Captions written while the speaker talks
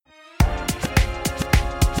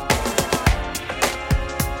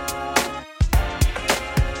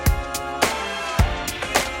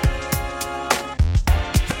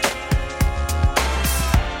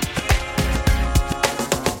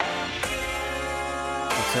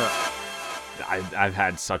So, I've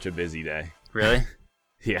had such a busy day. really?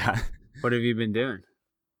 Yeah. What have you been doing?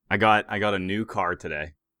 I got a new car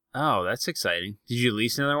today. Oh, that's exciting. Did you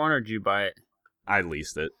lease another one or did you buy it? I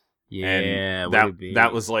leased it. Yeah, And what it be?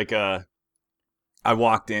 that was like I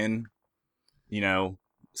walked in,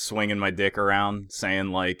 swinging my dick around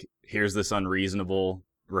saying like, here's this unreasonable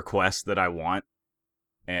request that I want.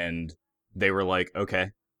 And they were like,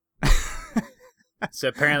 okay. So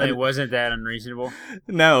apparently it wasn't that unreasonable.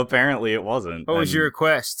 No, apparently it wasn't. What was your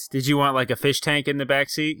request? Did you want like a fish tank in the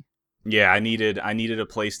back seat? Yeah, I needed a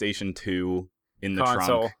PlayStation 2 in the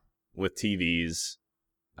Console. trunk with TVs,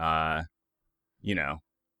 a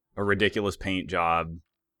ridiculous paint job,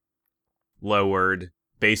 lowered,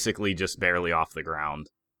 basically just barely off the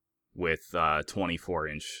ground, with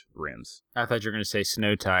 24-inch rims. I thought you were going to say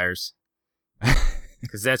snow tires.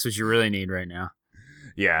 Because that's what you really need right now.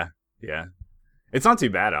 Yeah. It's not too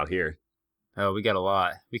bad out here. Oh, we got a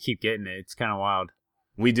lot. We keep getting it. It's kind of wild.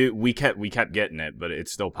 We do. We kept getting it, but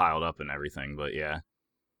it's still piled up and everything. But yeah.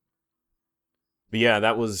 But yeah,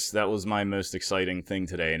 that was my most exciting thing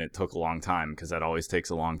today, and it took a long time because that always takes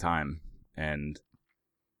a long time, and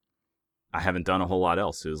I haven't done a whole lot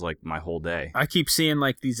else. It was like my whole day. I keep seeing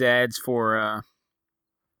like these ads for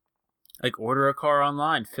like order a car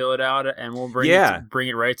online, fill it out, and we'll bring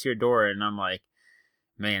it right to your door. And I'm like,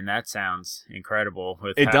 man, that sounds incredible.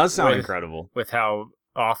 It does sound incredible with how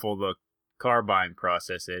awful the car buying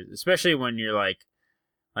process is, especially when you're like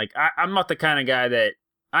I'm not the kind of guy that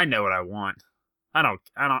I know what I want. I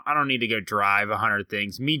don't need to go drive 100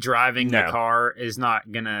 things. Me driving the car is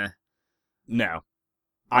not gonna. No,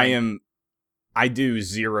 I do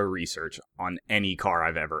zero research on any car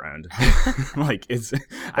I've ever owned. Like it's.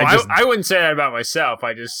 I wouldn't say that about myself.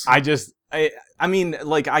 I mean,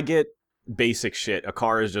 like I get basic shit. A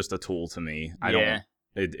car is just a tool to me.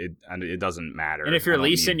 It doesn't matter. And if you're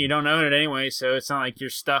leasing, you don't own it anyway, so it's not like you're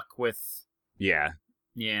stuck with. Yeah.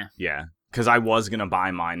 Yeah. Yeah. Because I was gonna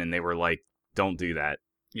buy mine, and they were like, "Don't do that.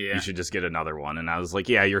 Yeah. You should just get another one." And I was like,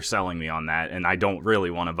 "Yeah, you're selling me on that, and I don't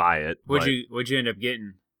really want to buy it." What'd you end up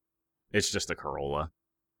getting? It's just a Corolla.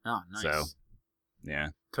 Oh, nice. So, yeah.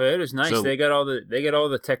 Toyota's nice. So, they got all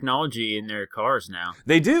the technology in their cars now.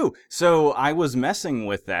 They do. So I was messing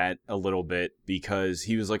with that a little bit because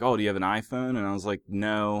he was like, "Oh, do you have an iPhone?" And I was like,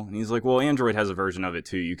 "No." And he's like, "Well, Android has a version of it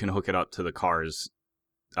too. You can hook it up to the car's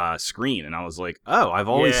screen." And I was like, "Oh, I've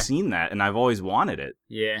always seen that, and I've always wanted it."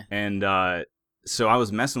 Yeah. And so I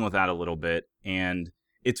was messing with that a little bit, and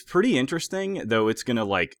it's pretty interesting. Though it's gonna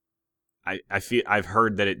like, I've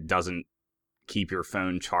heard that it doesn't keep your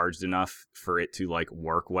phone charged enough for it to like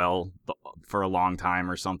work well for a long time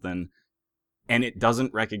or something, and it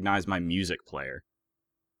doesn't recognize my music player.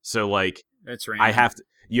 So like, that's random. I have to,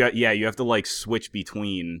 you have to like switch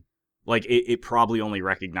between. Like it probably only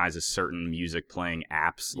recognizes certain music playing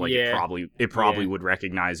apps. Like it probably would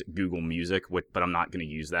recognize Google Music, but I'm not gonna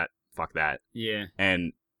use that. Fuck that. Yeah.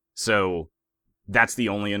 And so that's the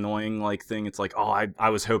only annoying like thing. It's like, oh, I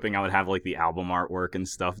was hoping I would have like the album artwork and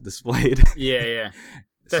stuff displayed. Yeah.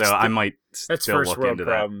 So I might that's still first look world into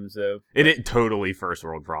problems, that. though. It totally first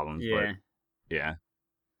world problems. Yeah. But yeah.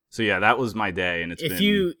 So yeah, that was my day, and if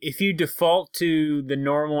you default to the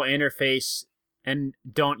normal interface and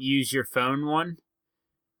don't use your phone one,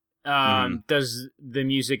 does the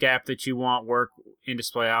music app that you want work in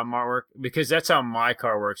display album artwork? Because that's how my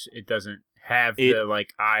car works. It doesn't have the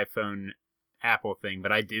like iPhone Apple thing,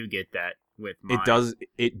 but I do get that with mine.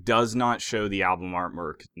 It does not show the album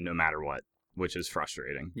artwork no matter what, which is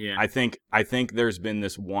frustrating. Yeah. I think there's been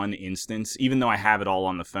this one instance, even though I have it all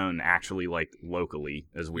on the phone, actually like locally,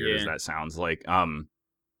 as weird as that sounds, like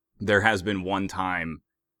there has been one time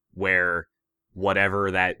where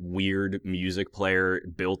whatever that weird music player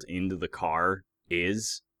built into the car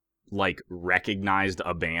is, like, recognized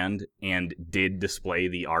a band and did display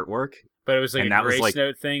the artwork. But it was like a Grace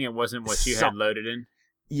Note thing? It wasn't what you had loaded in?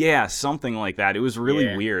 Yeah, something like that. It was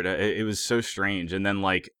really weird. It was so strange. And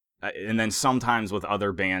then sometimes with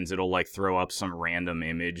other bands, it'll like throw up some random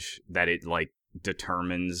image that it like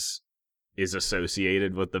determines is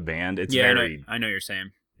associated with the band. It's I know what you're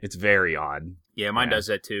saying. It's very odd. Yeah, mine does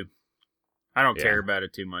that too. I don't care about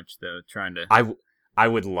it too much though. I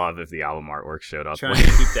would love if the album artwork showed up. Trying to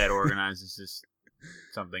keep that organized is just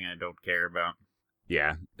something I don't care about.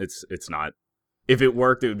 Yeah, it's not. If it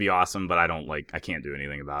worked, it would be awesome, but I can't do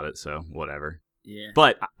anything about it, so whatever. Yeah.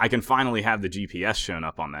 But I can finally have the GPS shown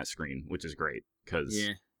up on that screen, which is great, because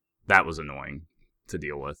that was annoying to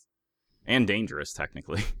deal with. And dangerous,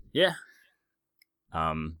 technically. Yeah.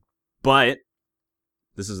 But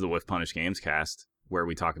this is the Whiff Punish Games cast, where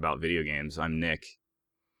we talk about video games. I'm Nick,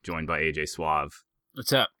 joined by AJ Suave.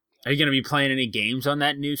 What's up? Are you gonna be playing any games on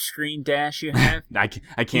that new screen dash you have? I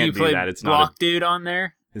can't do that. It's Block Dude on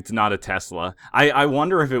there. It's not a Tesla. I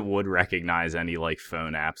wonder if it would recognize any like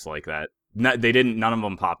phone apps like that. No, they didn't. None of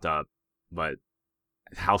them popped up. But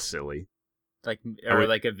how silly! Like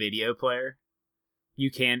a video player.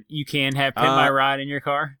 You can have Pimp My Ride in your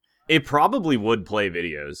car. It probably would play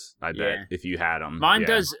videos. I bet if you had them. Mine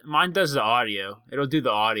does. Mine does the audio. It'll do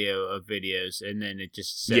the audio of videos, and then it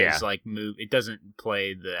just says like move. It doesn't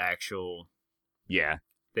play the actual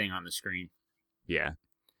thing on the screen. Yeah.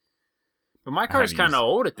 But my car's kind of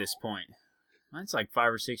old at this point. Mine's like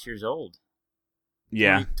 5 or 6 years old.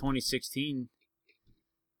 Yeah. 2016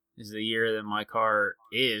 is the year that my car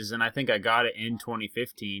is, and I think I got it in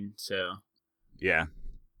 2015. So. Yeah.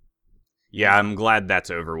 Yeah, I'm glad that's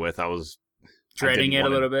over with. I was dreading it a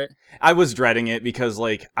little bit. I was dreading it because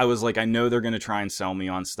I know they're gonna try and sell me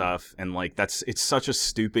on stuff, and like it's such a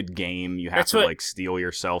stupid game you have to steel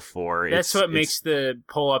yourself for. That's what makes the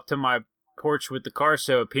pull up to my porch with the car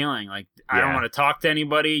so appealing. Like I don't want to talk to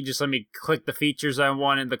anybody. Just let me click the features I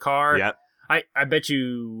want in the car. Yep. I bet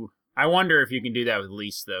you. I wonder if you can do that with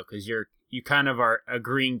lease though, because you kind of are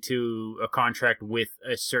agreeing to a contract with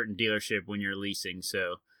a certain dealership when you're leasing.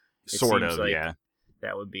 So. Sort of, yeah.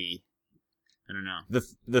 That would be, I don't know.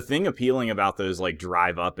 The thing appealing about those like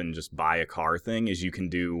drive up and just buy a car thing is you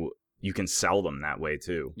can sell them that way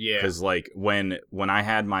too. Yeah. Because like when I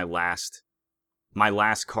had my last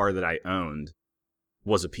car that I owned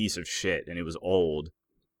was a piece of shit and it was old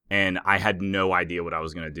and I had no idea what I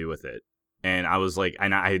was gonna do with it. And I was like,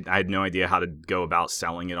 and I had no idea how to go about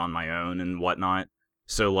selling it on my own and whatnot.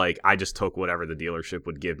 So, like, I just took whatever the dealership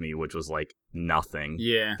would give me, which was, like, nothing,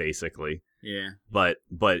 basically. Yeah. But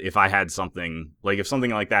if I had something, like, if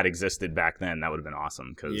something like that existed back then, that would have been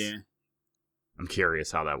awesome, because I'm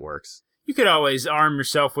curious how that works. You could always arm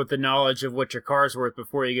yourself with the knowledge of what your car's worth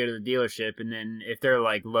before you go to the dealership, and then if they're,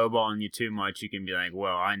 like, lowballing you too much, you can be like,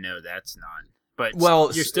 well, I know that's not. But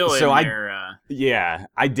you're still in there. Yeah,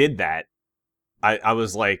 I did that. I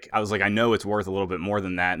was like, I know it's worth a little bit more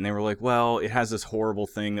than that, and they were like, well, it has this horrible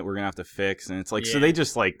thing that we're gonna have to fix, and it's like, so they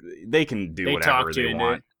just like they can do whatever they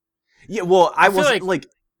want. Yeah, well, I wasn't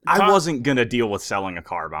I wasn't gonna deal with selling a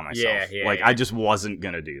car by myself. I just wasn't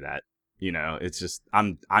gonna do that. You know, it's just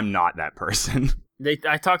I'm not that person.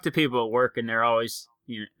 I talk to people at work, and they're always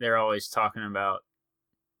talking about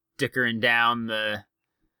dickering down the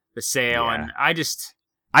sale, and I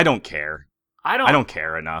don't care. I don't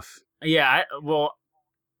care enough. Yeah, well,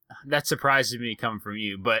 that surprises me coming from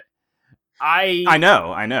you, but I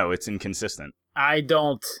know, it's inconsistent. I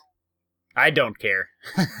don't care.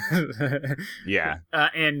 Yeah.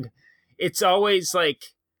 And it's always like,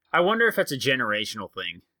 I wonder if that's a generational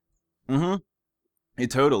thing. Mm-hmm. It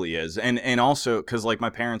totally is. And also, because, like, my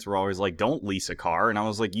parents were always like, don't lease a car, and I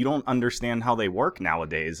was like, you don't understand how they work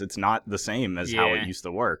nowadays. It's not the same as how it used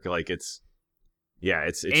to work. Like, it's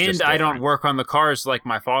and just I don't work on the cars like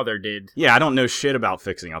my father did. Yeah, I don't know shit about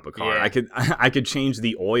fixing up a car. Yeah. I could change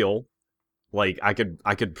the oil. Like I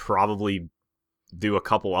could probably do a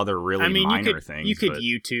couple other really minor things. You could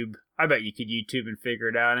YouTube. I bet you could YouTube and figure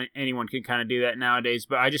it out. Anyone can kind of do that nowadays,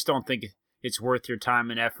 but I just don't think it's worth your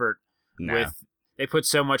time and effort. No. They put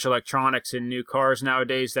so much electronics in new cars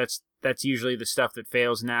nowadays. That's usually the stuff that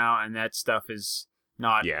fails now, and that stuff is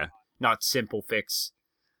not simple fix.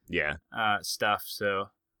 Yeah. Stuff. So.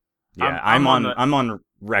 Yeah, I'm on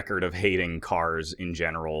record of hating cars in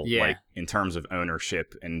general, like in terms of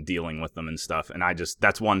ownership and dealing with them and stuff. And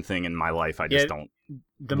that's one thing in my life I just don't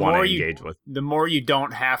want to engage with. The more you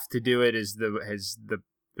don't have to do it is the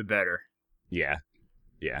better. Yeah.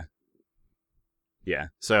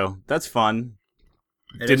 So that's fun.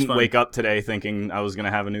 Didn't wake up today thinking I was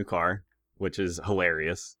gonna have a new car, which is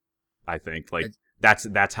hilarious. I think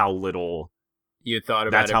that's how little. You thought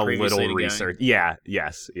about That's it previously. That's how little research. Yeah,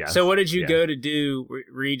 yes. So what did you go to do?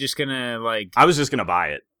 Were you just gonna like? I was just gonna buy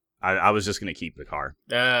it. I was just gonna keep the car.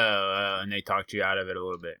 Oh, and they talked you out of it a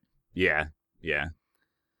little bit. Yeah.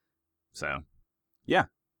 So, yeah.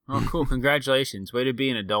 Oh, cool! Congratulations. Way to be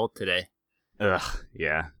an adult today. Ugh,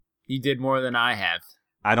 yeah. You did more than I have.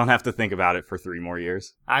 I don't have to think about it for 3 more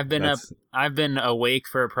years. I've been awake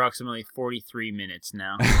for approximately 43 minutes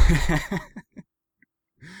now.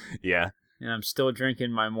 Yeah. And I'm still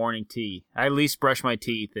drinking my morning tea. I at least brush my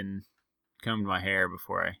teeth and combed my hair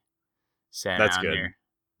before I sat down here.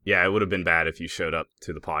 Yeah, it would have been bad if you showed up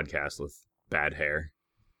to the podcast with bad hair.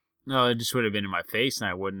 No, it just would have been in my face and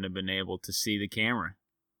I wouldn't have been able to see the camera.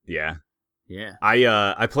 Yeah. Yeah.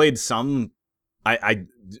 I played some... I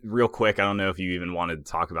real quick, I don't know if you even wanted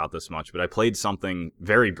to talk about this much, but I played something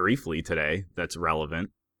very briefly today that's relevant.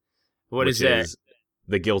 What is that?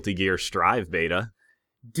 the Guilty Gear Strive beta.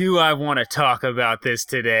 Do I want to talk about this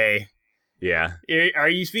today? Yeah. Are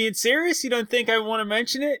you being serious? You don't think I want to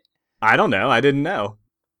mention it? I don't know. I didn't know.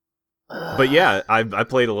 But yeah, I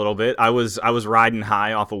played a little bit. I was riding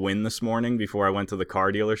high off a win this morning before I went to the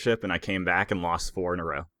car dealership, and I came back and lost 4 in a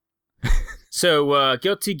row. So,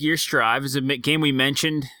 Guilty Gear Strive is a game we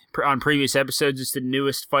mentioned on previous episodes. It's the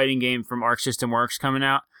newest fighting game from Arc System Works coming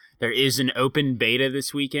out. There is an open beta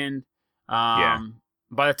this weekend.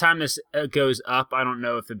 By the time this goes up, I don't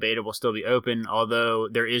know if the beta will still be open, although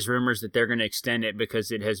there is rumors that they're going to extend it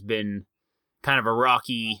because it has been kind of a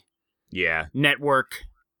rocky network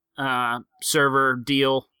server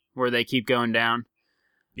deal where they keep going down.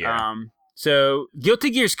 So Guilty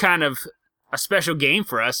Gear's kind of a special game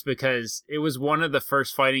for us because it was one of the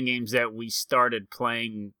first fighting games that we started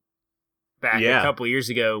playing back a couple years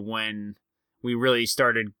ago when we really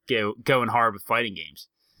started going hard with fighting games.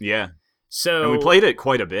 Yeah. So and we played it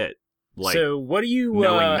quite a bit. Like, so what do you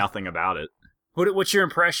knowing nothing about it? What's your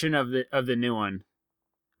impression of the new one?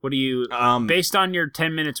 What do you based on your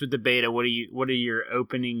 10 minutes with the beta? What are your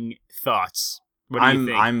opening thoughts? What do you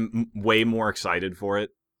think? I'm way more excited for it.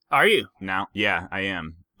 Are you now? Yeah, I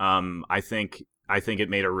am. I think it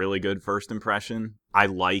made a really good first impression. I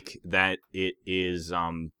like that it is.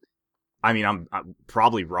 I mean, I'm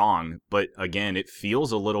probably wrong, but again, it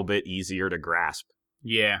feels a little bit easier to grasp.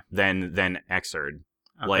 Yeah. Than Xrd.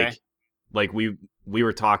 Okay. Like we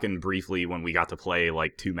were talking briefly when we got to play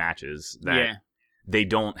like 2 matches that they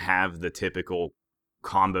don't have the typical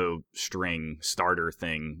combo string starter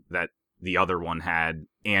thing that the other one had,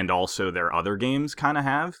 and also their other games kind of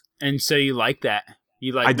have. And so you like that?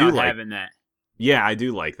 You like having that? Yeah, I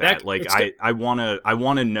do like that. Like I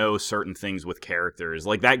wanna know certain things with characters.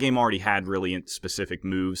 Like that game already had really specific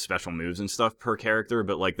moves, special moves and stuff per character,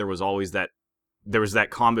 but like there was that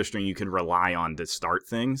combo string you could rely on to start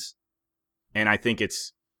things. And I think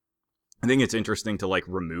it's interesting to like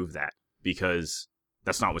remove that because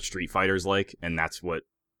that's not what Street Fighter's like, and that's what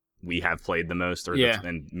we have played the most,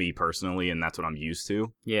 and me personally, and that's what I'm used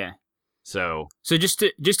to. Yeah. So just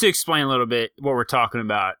to explain a little bit what we're talking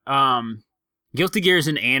about. Guilty Gear is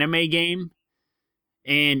an anime game,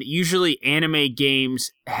 and usually anime games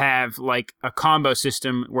have like a combo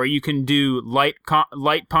system where you can do light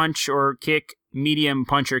punch or kick, medium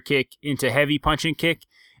punch or kick into heavy punch and kick,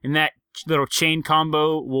 and that little chain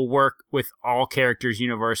combo will work with all characters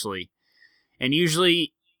universally. And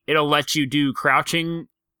usually it'll let you do crouching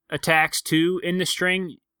attacks too in the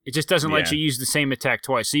string. It just doesn't let you use the same attack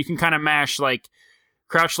twice. So you can kind of mash like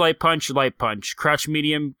crouch light punch, crouch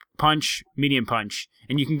medium punch,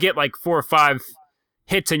 and you can get like 4 or 5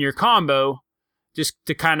 hits in your combo just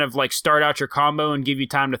to kind of like start out your combo and give you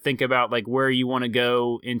time to think about like where you want to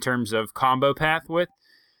go in terms of combo path with.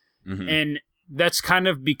 Mm-hmm. And that's kind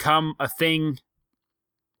of become a thing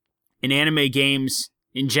in anime games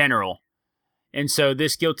in general. And so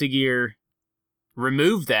this Guilty Gear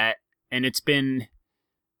removed that, and it's been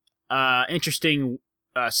interesting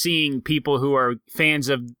seeing people who are fans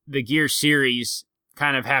of the Gear series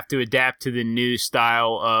kind of have to adapt to the new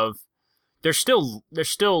style of there's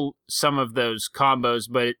still some of those combos,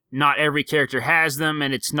 but not every character has them,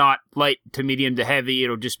 and it's not light to medium to heavy.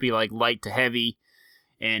 It'll just be like light to heavy,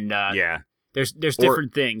 and there's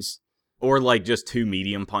different things. Or like just 2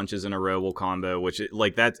 medium punches in a row will combo, which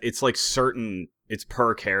it's like certain, it's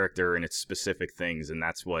per character and it's specific things, and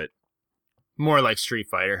that's what more like Street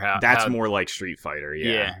Fighter. More like Street Fighter.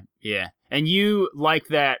 Yeah. And you like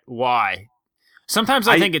that? Why? Sometimes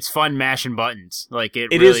I think it's fun mashing buttons. Like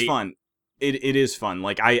it really is fun. It is fun.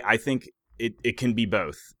 Like I think it can be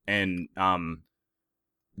both. And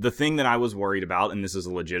the thing that I was worried about, and this is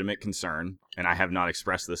a legitimate concern, and I have not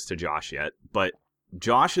expressed this to Josh yet, but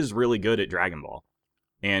Josh is really good at Dragon Ball,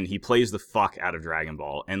 and he plays the fuck out of Dragon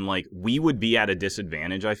Ball, and like we would be at a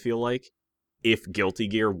disadvantage, I feel like, if Guilty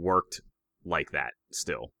Gear worked like that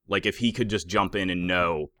still. Like if he could just jump in and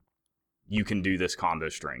know you can do this combo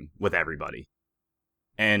string with everybody.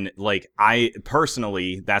 And like I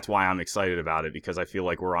personally, that's why I'm excited about it, because I feel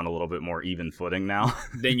like we're on a little bit more even footing now.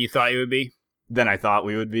 Than you thought you would be? Than I thought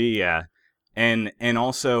we would be, yeah. And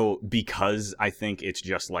also because I think it's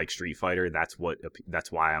just like Street Fighter, that's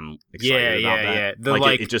why I'm excited about that. Yeah.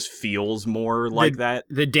 Like it just feels more like that.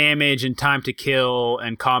 The damage and time to kill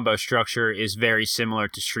and combo structure is very similar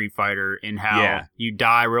to Street Fighter in how you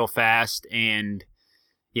die real fast, and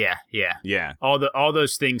yeah. All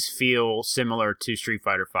those things feel similar to Street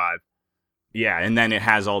Fighter 5. Yeah, and then it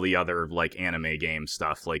has all the other like anime game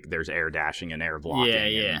stuff, like there's air dashing and air blocking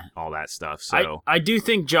and all that stuff. So I do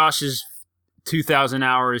think Josh's 2,000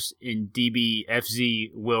 hours in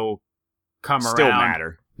DBFZ will come still around.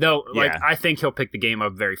 matter. Though, like, Yeah. I think he'll pick the game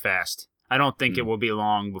up very fast. I don't think it will be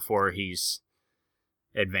long before he's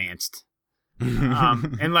advanced.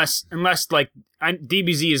 Unless like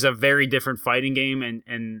DBZ is a very different fighting game,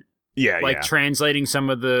 and translating some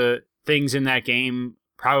of the things in that game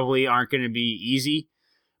probably aren't going to be easy.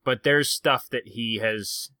 But there's stuff that he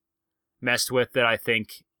has messed with that I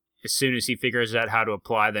think as soon as he figures out how to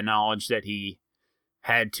apply the knowledge that he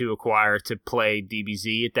had to acquire to play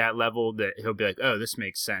DBZ at that level, that he'll be like, oh, this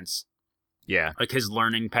makes sense. Yeah. Like his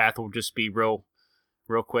learning path will just be real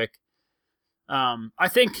quick. I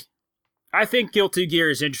think Guilty Gear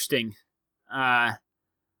is interesting. As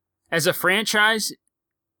a franchise,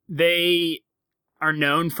 they are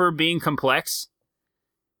known for being complex.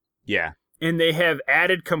 Yeah. And they have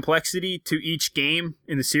added complexity to each game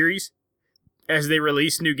in the series as they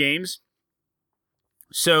release new games.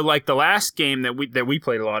 So, like the last game that we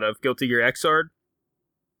played a lot of, Guilty Gear Xrd,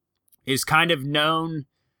 is kind of known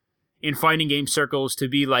in fighting game circles to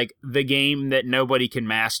be like the game that nobody can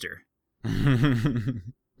master.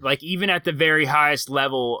 Like even at the very highest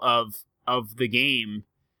level of the game,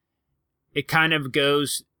 it kind of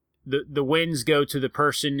goes. The wins go to the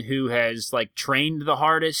person who has like trained the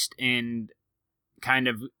hardest and kind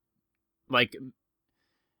of like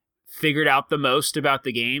figured out the most about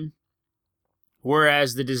the game.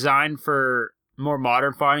 Whereas the design for more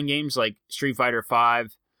modern fighting games like Street Fighter V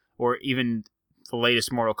or even the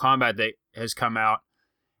latest Mortal Kombat that has come out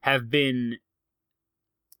have been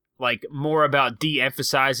like more about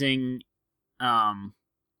de-emphasizing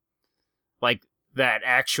like that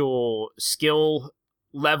actual skill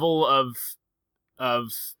level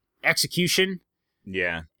of execution.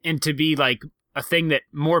 Yeah. And to be like a thing that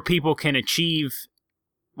more people can achieve,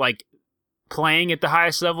 like playing at the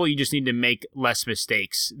highest level. You just need to make less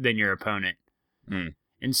mistakes than your opponent.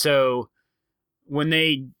 And so when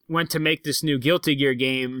they went to make this new Guilty Gear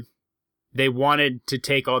game, they wanted to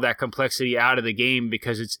take all that complexity out of the game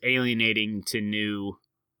because it's alienating to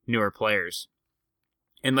newer players.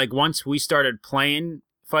 And like once we started playing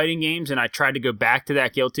fighting games and I tried to go back to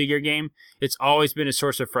that Guilty Gear game, it's always been a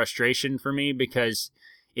source of frustration for me because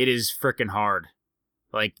it is freaking hard.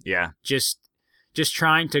 Like, yeah, just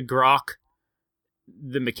trying to grok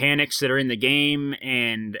the mechanics that are in the game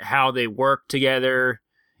and how they work together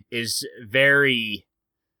is very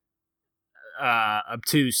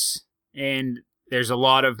obtuse, and there's a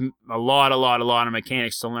lot of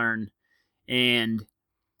mechanics to learn. And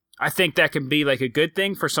I think that can be like a good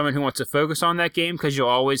thing for someone who wants to focus on that game because you'll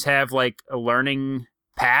always have like a learning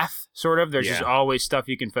path, sort of. There's just always stuff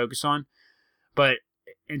you can focus on. But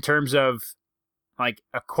in terms of like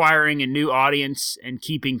acquiring a new audience and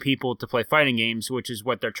keeping people to play fighting games, which is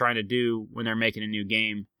what they're trying to do when they're making a new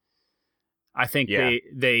game, I think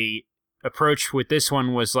they approach with this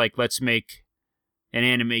one was like, let's make an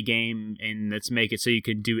anime game and let's make it so you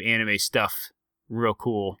can do anime stuff real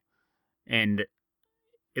cool. And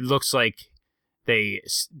it looks like they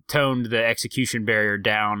toned the execution barrier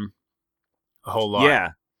down a whole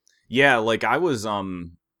lot. Yeah. Like I was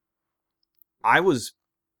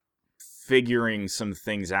figuring some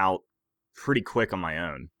things out pretty quick on my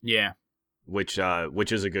own. Yeah. Which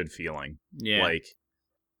is a good feeling. Yeah.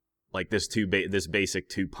 Like this basic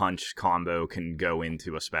 2-punch combo can go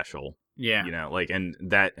into a special. Yeah. You know, like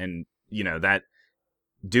that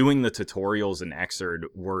doing the tutorials in Xrd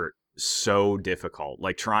were so difficult.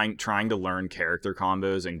 Like trying to learn character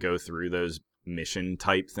combos and go through those mission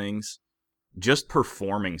type things. Just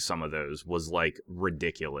performing some of those was like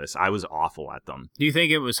ridiculous. I was awful at them. Do you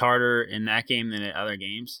think it was harder in that game than in other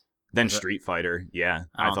games? Than Street Fighter? Yeah,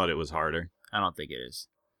 I thought it was harder. I don't think it is.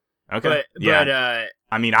 Okay. But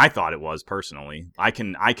I mean, I thought it was personally. I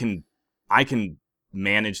can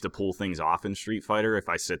manage to pull things off in Street Fighter if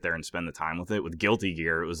I sit there and spend the time with it. With Guilty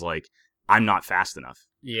Gear, it was like I'm not fast enough.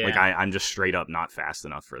 Yeah. Like I'm just straight up not fast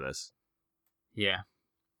enough for this. Yeah.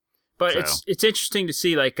 But it's interesting to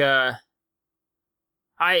see like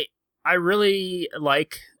I really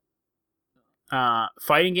like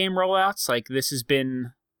fighting game rollouts. Like this has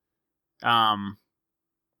been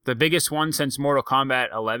the biggest one since Mortal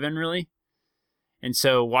Kombat 11, really. And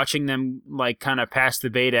so watching them like kind of pass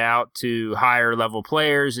the beta out to higher level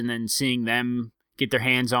players and then seeing them get their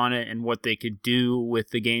hands on it and what they could do with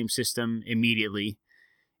the game system immediately,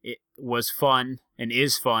 it was fun and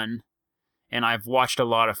is fun. And I've watched a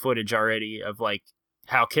lot of footage already of like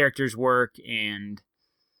how characters work and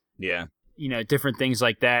different things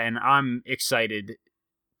like that. And I'm excited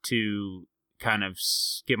to kind of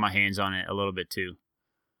get my hands on it a little bit too.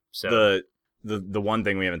 So the one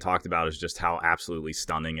thing we haven't talked about is just how absolutely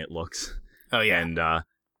stunning it looks. Oh yeah.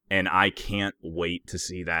 and I can't wait to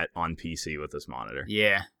see that on PC with this monitor.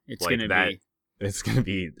 Yeah, it's Like gonna that, be. it's gonna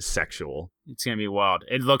be sexual. It's gonna be wild.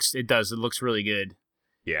 It looks really good.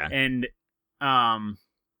 Yeah. And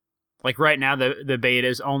like right now the beta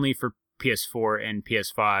is only for PS4 and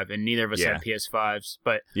PS5, and neither of us have PS5s.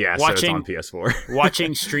 But yeah, so it's on PS4.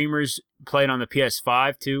 watching streamers play it on the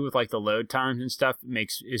PS5 too, with like the load times and stuff,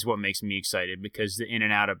 is what makes me excited, because the in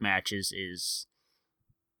and out of matches is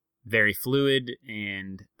very fluid,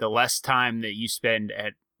 and the less time that you spend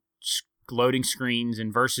at loading screens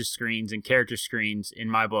and versus screens and character screens, in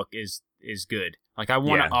my book, is good. Like, I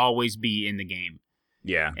want to always be in the game.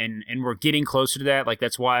 Yeah. And we're getting closer to that. Like,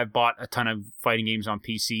 that's why I've bought a ton of fighting games on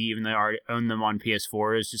PC, even though I already own them on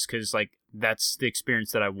PS4, is just because, like, that's the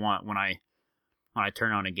experience that I want when I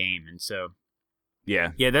turn on a game. And so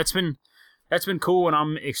yeah, that's been cool, and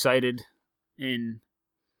I'm excited, and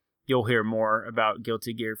you'll hear more about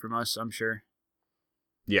Guilty Gear from us, I'm sure.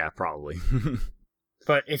 Yeah, probably.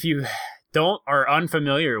 But if you are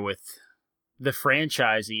unfamiliar with the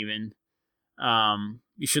franchise even,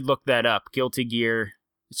 you should look that up. Guilty Gear.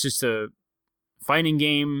 It's just a fighting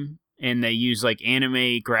game, and they use like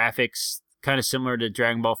anime graphics, kind of similar to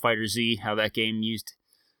Dragon Ball FighterZ, how that game used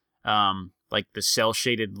like the cell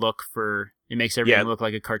shaded look for it makes everything look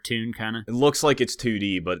like a cartoon kind of. It looks like it's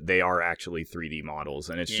 2D, but they are actually 3D models,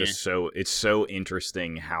 and it's just so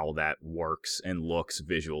interesting how that works and looks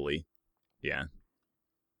visually. Yeah.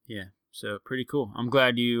 Yeah. So pretty cool. I'm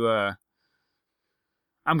glad you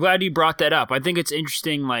brought that up. I think it's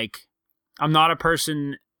interesting. Like, I'm not a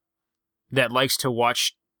person that likes to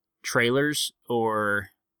watch trailers or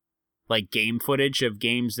like game footage of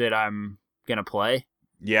games that I'm gonna play.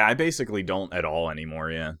 Yeah, I basically don't at all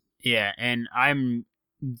anymore. Yeah. Yeah, and I'm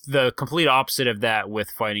the complete opposite of that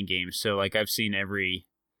with fighting games. So like, I've seen every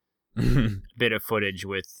bit of footage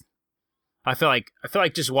with. I feel like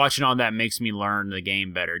just watching all that makes me learn the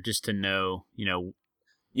game better, just to know,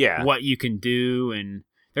 what you can do, and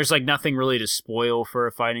there's like nothing really to spoil for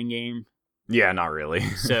a fighting game. Yeah, not really.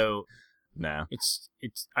 So no, it's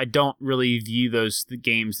I don't really view those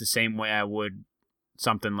games the same way I would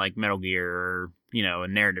something like Metal Gear or a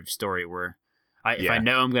narrative story where if I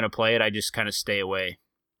know I'm gonna play it, I just kind of stay away.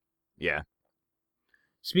 Yeah.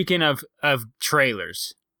 Speaking of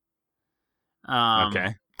trailers,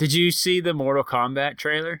 okay. Did you see the Mortal Kombat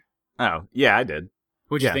trailer? Oh, yeah, I did.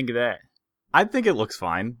 What'd you think of that? I think it looks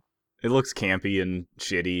fine. It looks campy and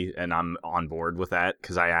shitty, and I'm on board with that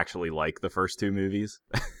because I actually like the first two movies.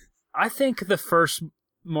 I think the first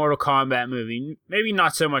Mortal Kombat movie, maybe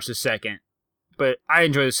not so much the second, but I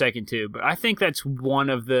enjoy the second too. But I think that's one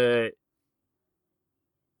of the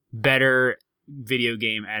better video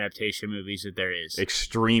game adaptation movies that there is.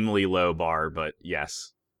 Extremely low bar, but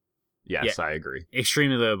yes. Yes, yeah. I agree.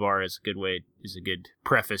 Extremely low bar is a good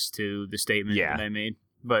preface to the statement that I made.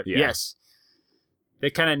 But yes, they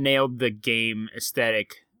kind of nailed the game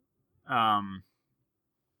aesthetic. I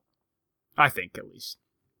think, at least.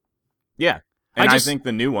 Yeah, and I think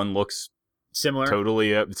the new one looks similar.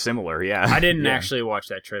 Totally similar. Yeah, I didn't actually watch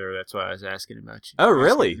that trailer. That's why I was asking about you. Oh,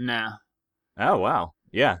 really? No. Oh, wow.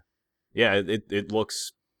 Yeah. It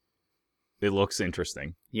looks. It looks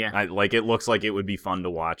interesting. Yeah. It looks like it would be fun to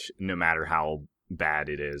watch no matter how bad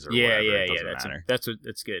it is or whatever. It doesn't matter.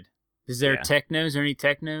 That's good. Is there techno? Is there any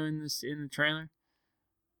techno in the trailer?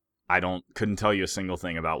 I couldn't tell you a single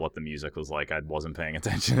thing about what the music was like. I wasn't paying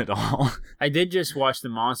attention at all. I did just watch the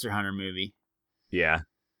Monster Hunter movie. Yeah.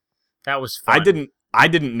 That was fun. I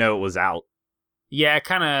didn't know it was out. Yeah,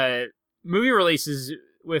 kind of movie releases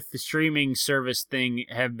with the streaming service thing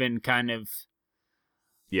have been kind of.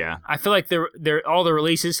 Yeah. I feel like all the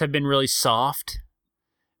releases have been really soft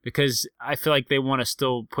because I feel like they want to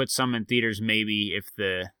still put some in theaters maybe if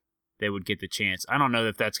they would get the chance. I don't know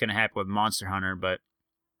if that's going to happen with Monster Hunter, but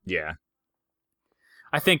yeah.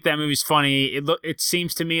 I think that movie's funny. It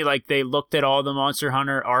seems to me like they looked at all the Monster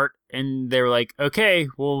Hunter art and they were like, "Okay,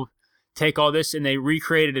 we'll take all this," and they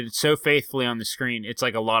recreated it so faithfully on the screen. It's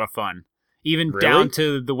like a lot of fun. Even down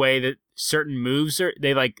to the way that certain moves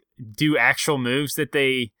they like do actual moves that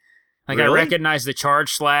they like. Really? I recognize the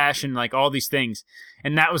charge slash and like all these things,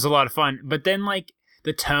 and that was a lot of fun. But then like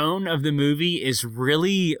the tone of the movie is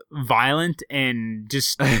really violent and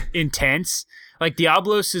just intense. Like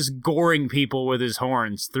Diablos is goring people with his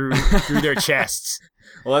horns through their chests.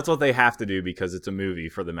 Well, that's what they have to do because it's a movie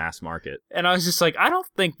for the mass market. And I was just like, I don't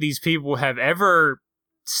think these people have ever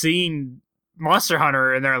seen Monster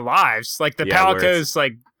Hunter in their lives. Like the Palicos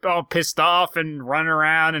like all pissed off and running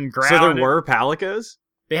around and growling. So there were Palicos?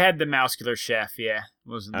 They had the muscular chef,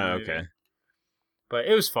 was in the movie. Okay. But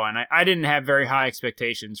it was fun. I didn't have very high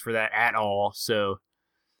expectations for that at all, so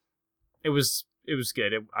It was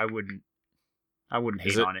good. I wouldn't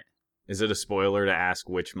hate on it. Is it a spoiler to ask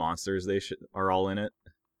which monsters are all in it?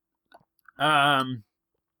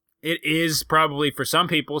 It is probably for some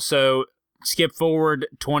people. So skip forward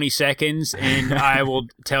 20 seconds, and I will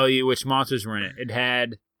tell you which monsters were in it. It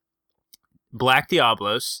had Black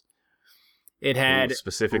Diablos. It had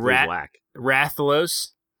specifically black Rathalos.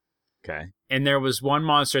 Okay. And there was one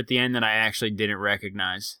monster at the end that I actually didn't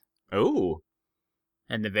recognize. Oh.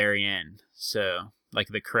 At the very end. So, like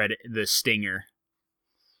the stinger.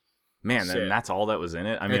 Man, then that's all that was in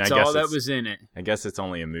it? I mean, that's all that was in it. I guess it's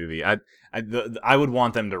only a movie. I would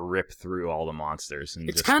want them to rip through all the monsters. And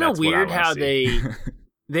it's kind of weird how they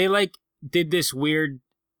like did this weird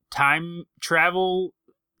time travel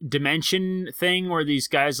dimension thing where these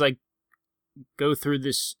guys like go through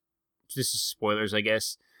this is spoilers, I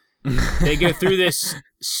guess. They go through this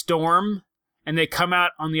storm and they come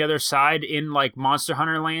out on the other side in like Monster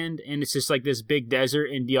Hunter Land, and it's just like this big desert,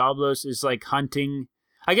 and Diablos is like hunting.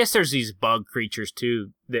 I guess there's these bug creatures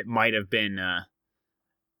too that might have been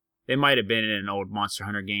they might have been in an old Monster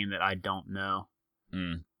Hunter game that I don't know.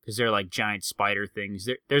 Because they're like giant spider things.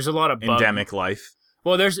 There's a lot of endemic life.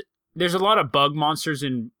 Well, there's a lot of bug monsters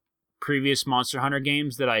in previous Monster Hunter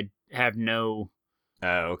games that I have no.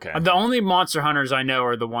 Oh, okay. The only Monster Hunters I know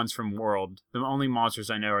are the ones from World. The only monsters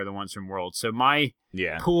I know are the ones from World. So my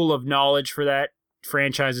pool of knowledge for that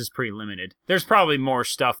franchise is pretty limited. There's probably more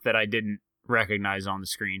stuff that I didn't recognize on the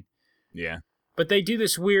screen. Yeah. But they do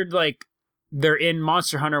this weird, like, they're in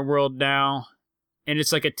Monster Hunter World now, and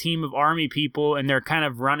it's like a team of army people, and they're kind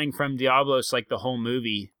of running from Diablos like the whole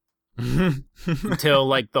movie until,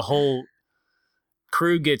 like, the whole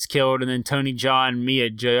crew gets killed, and then Tony Jaa and Mia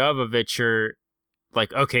Jovovich are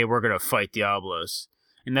like, okay, we're going to fight Diablos.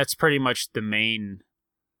 And that's pretty much the main,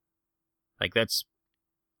 like,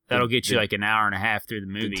 that'll get you like an hour and a half through the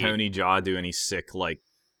movie. Did Tony Jaa do any sick, like,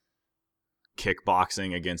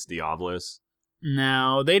 kickboxing against Diablos?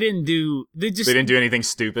 No, they didn't do... They didn't do anything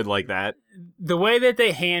stupid like that? The way that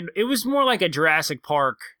they it was more like a Jurassic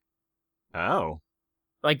Park. Oh.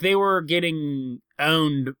 Like, they were getting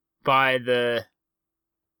owned by the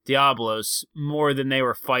Diablos more than they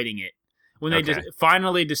were fighting it. When they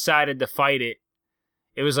finally decided to fight it,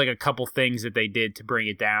 it was like a couple things that they did to bring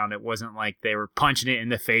it down. It wasn't like they were punching it in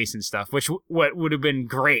the face and stuff, which what would have been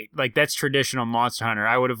great. Like, that's traditional Monster Hunter.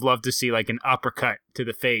 I would have loved to see like an uppercut to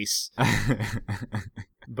the face.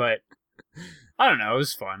 But I don't know. It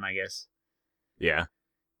was fun, I guess. Yeah.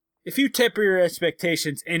 If you temper your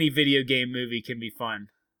expectations, any video game movie can be fun.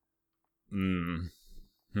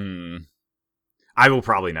 I will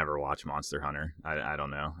probably never watch Monster Hunter. I don't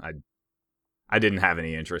know. I didn't have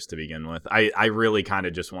any interest to begin with. I really kind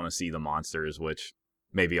of just want to see the monsters, which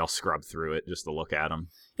maybe I'll scrub through it just to look at them.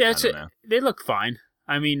 Yeah, they look fine.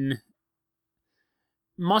 I mean,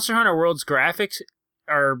 Monster Hunter World's graphics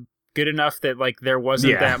are good enough that like there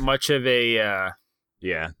wasn't that much of a...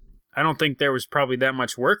 I don't think there was probably that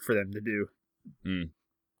much work for them to do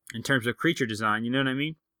in terms of creature design. You know what I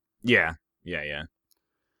mean? Yeah.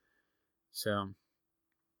 So,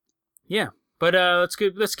 yeah. But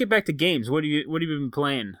let's get back to games. What have you been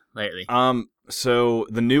playing lately? So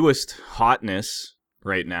the newest hotness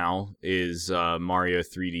right now is Mario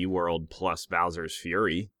 3D World plus Bowser's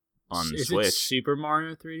Fury on the Switch. Is it Super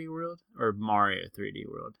Mario 3D World or Mario 3D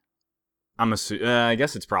World? I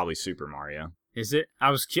guess it's probably Super Mario. Is it?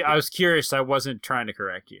 I was curious. I wasn't trying to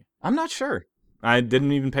correct you. I'm not sure. I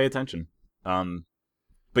didn't even pay attention.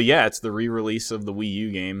 But yeah, it's the re-release of the Wii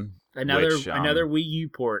U game. Another Wii U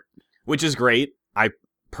port. Which is great. I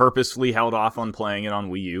purposefully held off on playing it on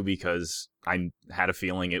Wii U because I had a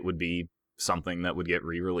feeling it would be something that would get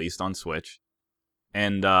re-released on Switch.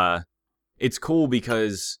 And it's cool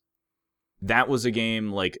because that was a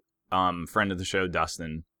game like friend of the show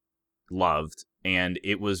Dustin loved, and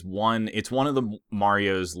it's one of the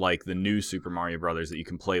Marios like the new Super Mario Brothers that you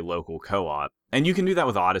can play local co-op. And you can do that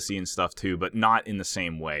with Odyssey and stuff too, but not in the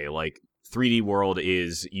same way. Like 3D World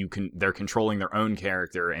is they're controlling their own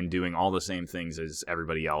character and doing all the same things as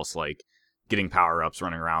everybody else, like getting power-ups,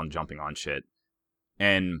 running around, jumping on shit.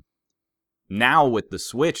 And now with the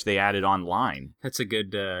Switch, they added online. That's a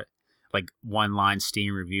good like one-line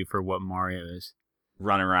Steam review for what Mario is.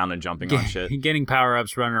 Running around and jumping on shit. Getting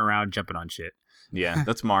power-ups, running around, jumping on shit. Yeah,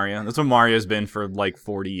 that's Mario. That's what Mario's been for like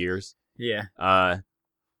 40 years. Yeah.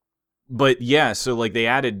 But yeah, so like they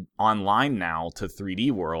added online now to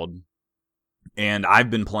 3D World. And I've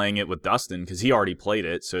been playing it with Dustin because he already played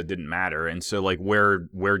it, so it didn't matter. And so like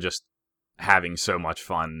we're just having so much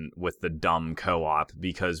fun with the dumb co-op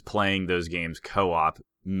because playing those games co-op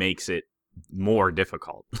makes it more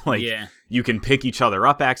difficult. Like, yeah, you can pick each other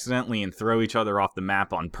up accidentally and throw each other off the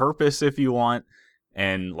map on purpose if you want,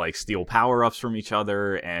 and like steal power-ups from each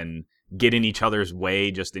other and get in each other's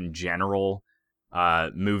way just in general.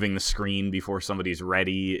 Moving the screen before somebody's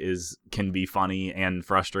ready can be funny and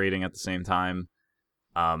frustrating at the same time.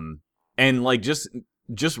 And like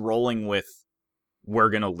just rolling with we're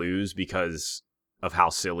gonna lose because of how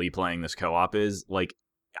silly playing this co-op is, like,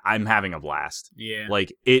 I'm having a blast. yeah,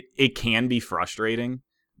 Like, it can be frustrating,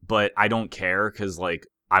 but I don't care, because like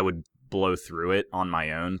I would blow through it on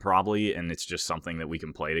my own probably, and it's just something that we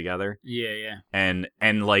can play together. yeah. And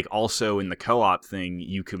like also in the co-op thing,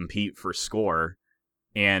 you compete for score,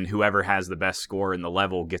 and whoever has the best score in the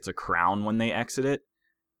level gets a crown when they exit it.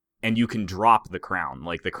 And you can drop the crown.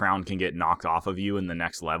 Like, the crown can get knocked off of you in the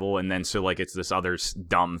next level. And then, so, like, it's this other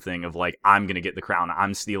dumb thing of, like, I'm going to get the crown.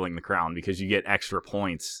 I'm stealing the crown, because you get extra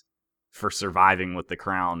points for surviving with the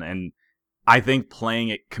crown. And I think playing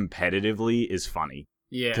it competitively is funny.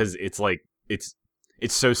 Yeah. Because it's, like, it's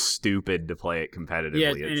so stupid to play it competitively. Yeah,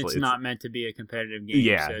 and it's not meant to be a competitive game.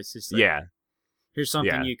 Yeah. So it's just like, yeah. Here's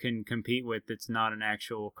something Yeah. you can compete with that's not an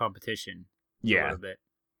actual competition. Yeah. A little bit.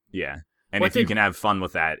 Yeah. And if you can have fun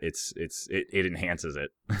with that, it enhances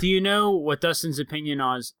it. Do you know what Dustin's opinion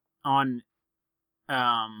on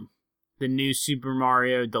the new Super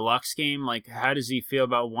Mario Deluxe game? Like, how does he feel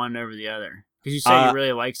about one over the other? Because you say he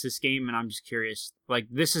really likes this game, and I'm just curious. Like,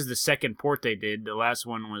 this is the second port they did. The last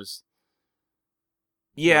one was...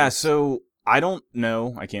 Yeah, so I don't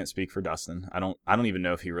know. I can't speak for Dustin. I don't even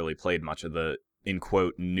know if he really played much of the, in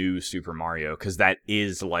quote, new Super Mario, because that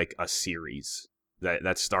is like a series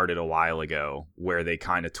that started a while ago, where they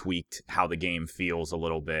kind of tweaked how the game feels a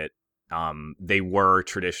little bit. They were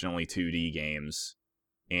traditionally 2D games,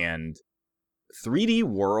 and 3D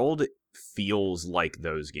World feels like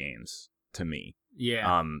those games to me.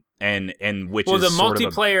 Yeah. And which well, is the sort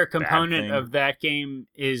multiplayer of component of that game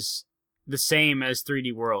is the same as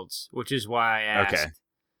 3D Worlds, which is why I asked. Okay.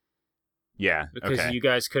 Yeah. Because okay. you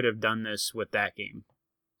guys could have done this with that game.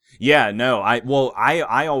 Yeah, no,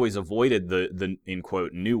 I always avoided the in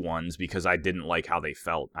quote new ones, because I didn't like how they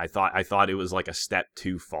felt. I thought it was like a step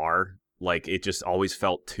too far. Like, it just always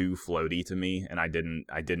felt too floaty to me, and I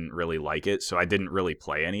didn't really like it, so I didn't really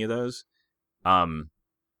play any of those.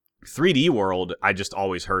 3D World, I just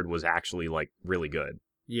always heard was actually like really good.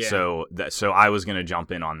 Yeah. So I was gonna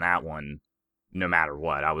jump in on that one no matter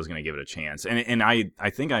what. I was gonna give it a chance. And I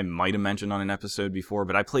think I might have mentioned on an episode before,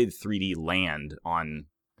 but I played 3D Land on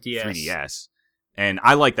DS. 3DS, and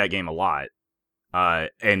I like that game a lot.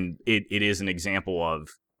 And it is an example of,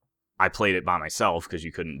 I played it by myself because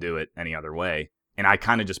you couldn't do it any other way, and I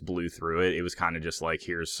kind of just blew through it. It was kind of just like,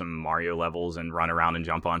 here's some Mario levels and run around and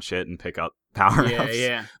jump on shit and pick up power-ups.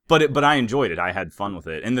 Yeah. But I enjoyed it. I had fun with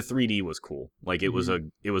it, and the 3D was cool. Like, it was a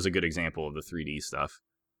good example of the 3D stuff.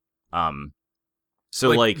 So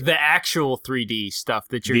like the actual 3D stuff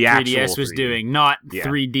that your the 3DS was 3D. doing, not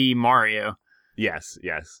 3D Mario. Yes.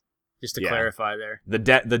 Just to clarify there.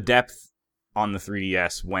 The depth on the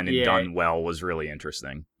 3DS, when it done well, was really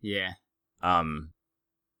interesting. Yeah.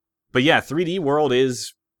 But yeah, 3D World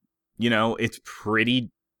is, it's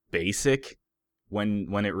pretty basic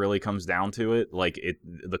when it really comes down to it. Like,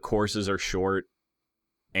 the courses are short,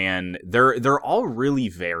 and they're all really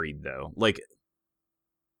varied though. Like,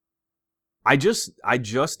 I just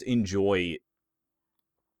enjoy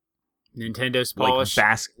Nintendo's polish,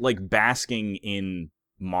 basking in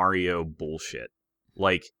Mario bullshit.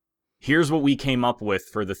 Like, here's what we came up with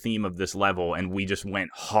for the theme of this level, and we just went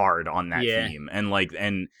hard on that theme. And like,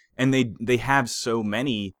 and they have so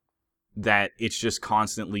many that it's just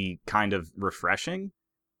constantly kind of refreshing.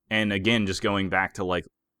 And again, just going back to like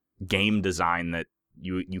game design that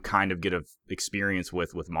you kind of get a experience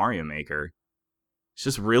with Mario Maker. It's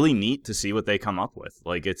just really neat to see what they come up with.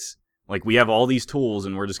 Like, it's like, we have all these tools,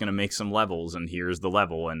 and we're just going to make some levels, and here's the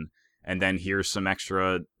level, and then here's some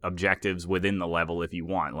extra objectives within the level if you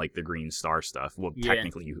want, like the green star stuff. Well,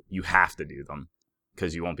 technically you have to do them,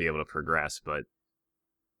 because you won't be able to progress, but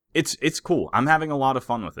it's cool. I'm having a lot of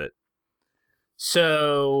fun with it.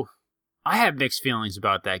 So, I have mixed feelings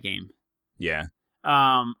about that game. Yeah.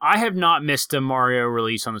 I have not missed a Mario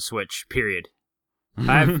release on the Switch, period.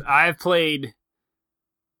 I've played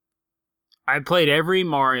every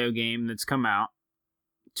Mario game that's come out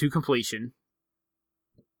to completion.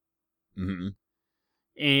 Mm-hmm.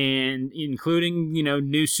 And including,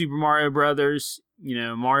 new Super Mario Brothers,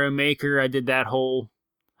 Mario Maker. I did that whole...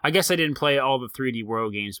 I guess I didn't play all the 3D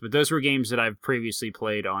World games, but those were games that I've previously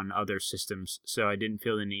played on other systems, so I didn't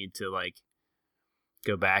feel the need to, like,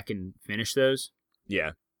 go back and finish those.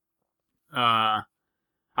 Yeah.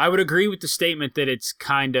 I would agree with the statement that it's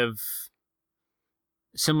kind of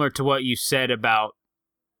similar to what you said about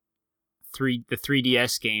the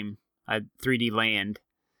 3DS game, 3D Land,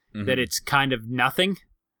 that it's kind of nothing.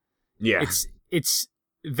 Yeah. It's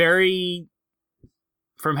very,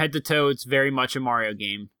 from head to toe, it's very much a Mario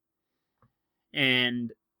game.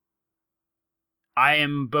 And I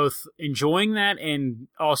am both enjoying that and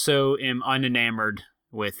also am unenamored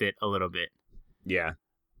with it a little bit. Yeah.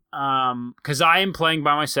 Because I am playing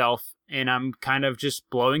by myself and I'm kind of just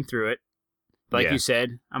blowing through it. Like you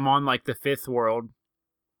said, I'm on like the 5th world.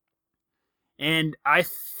 And I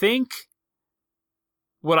think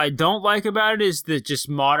what I don't like about it is that just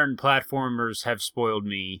modern platformers have spoiled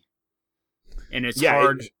me. And it's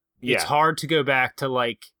hard. It's hard to go back to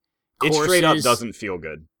like courses. It straight up doesn't feel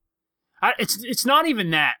good. It's not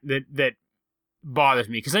even that bothers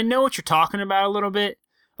me, because I know what you're talking about a little bit.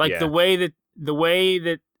 Like the way that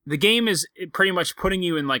the game is pretty much putting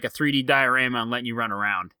you in like a 3D diorama and letting you run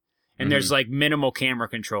around. And there's like minimal camera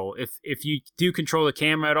control. If you do control the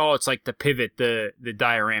camera at all, it's like to pivot the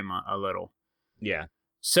diorama a little. Yeah.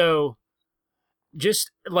 So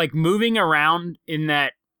just like moving around in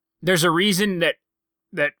that, there's a reason that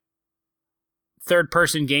third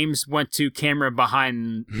person games went to camera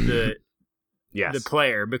behind the the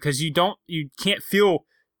player, because you can't feel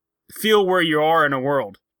where you are in a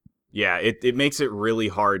world. Yeah, it makes it really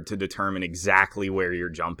hard to determine exactly where you're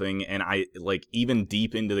jumping, and I like even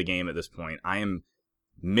deep into the game at this point, I am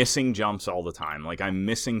missing jumps all the time. Like I'm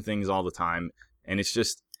missing things all the time, and it's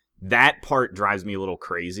just that part drives me a little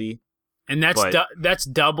crazy. And that's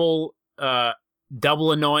double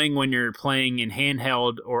annoying when you're playing in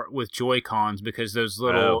handheld or with Joy-Cons, because those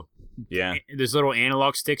little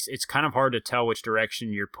analog sticks, it's kind of hard to tell which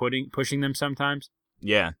direction you're pushing them sometimes.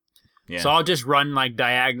 Yeah. So I'll just run like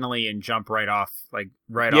diagonally and jump right off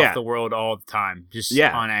the world all the time, just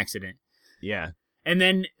on accident. Yeah. And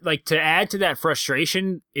then like to add to that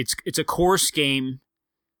frustration, it's a course game,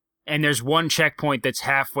 and there's one checkpoint that's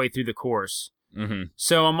halfway through the course. Mm-hmm.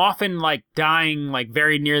 So I'm often like dying like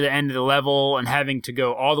very near the end of the level and having to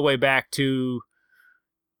go all the way back to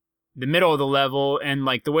the middle of the level. And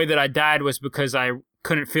like the way that I died was because I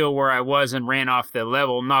couldn't feel where I was and ran off the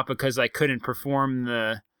level, not because I couldn't perform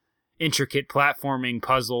the intricate platforming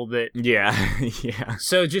puzzle that... Yeah.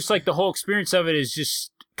 So just like the whole experience of it is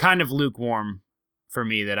just kind of lukewarm for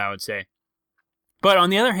me, that I would say. But on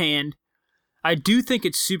the other hand, I do think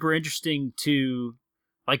it's super interesting to...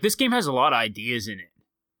 Like, this game has a lot of ideas in it.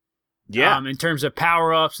 Yeah. In terms of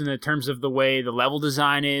power-ups and in terms of the way the level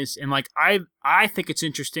design is. And, like, I think it's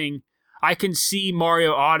interesting. I can see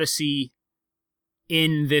Mario Odyssey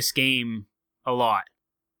in this game a lot.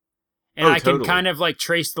 And I can kind of, like,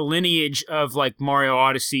 trace the lineage of, like, Mario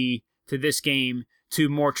Odyssey to this game to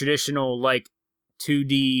more traditional, like,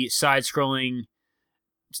 2D side-scrolling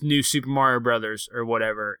new Super Mario Brothers or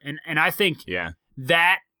whatever. And I think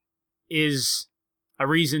that is a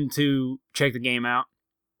reason to check the game out.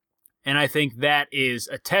 And I think that is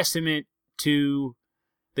a testament to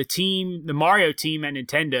the Mario team at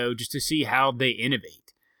Nintendo, just to see how they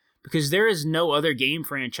innovate. Because there is no other game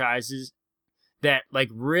franchises that like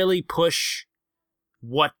really push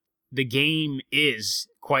what the game is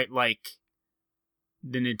quite like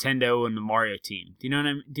the Nintendo and the Mario team. Do you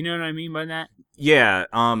know what I mean by that? Yeah.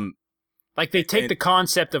 Like they take the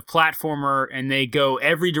concept of platformer and they go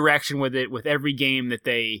every direction with it with every game that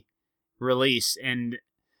they release. And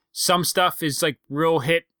some stuff is like real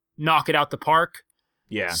hit, knock it out the park.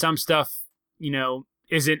 Yeah. Some stuff,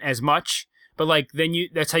 isn't as much. But like then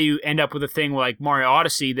that's how you end up with a thing like Mario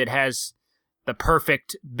Odyssey that has the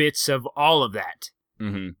perfect bits of all of that.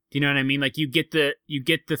 Mm-hmm. Do you know what I mean? Like you get the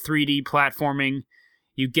 3D platforming,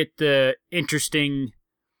 you get the interesting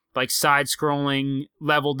like side-scrolling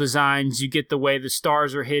level designs, you get the way the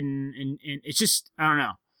stars are hidden, and it's just, I don't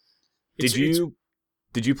know.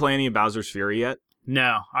 Did you play any of Bowser's Fury yet?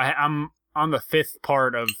 No, I'm on the 5th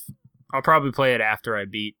part of. I'll probably play it after I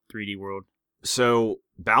beat 3D World. So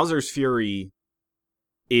Bowser's Fury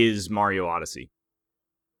is Mario Odyssey.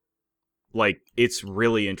 Like, it's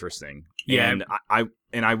really interesting. Yeah.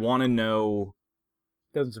 And I want to know...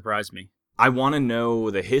 Doesn't surprise me. I want to know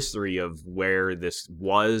the history of where this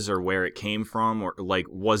was or where it came from, or like,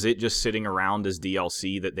 was it just sitting around as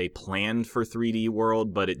DLC that they planned for 3D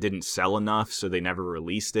World, but it didn't sell enough, so they never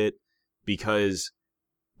released it? Because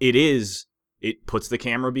it puts the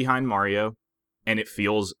camera behind Mario, and it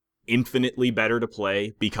feels infinitely better to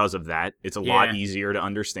play because of that. It's a lot easier to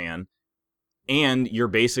understand. And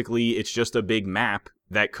it's just a big map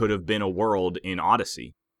that could have been a world in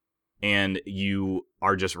Odyssey. And you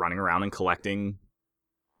are just running around and collecting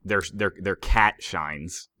they're cat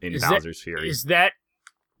shines in Bowser's Fury. Is that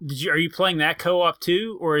are you playing that co-op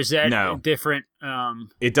too, or is that No. different?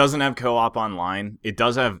 It doesn't have co-op online. It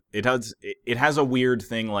has a weird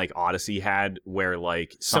thing like Odyssey had, where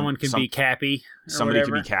like someone can be Cappy. Somebody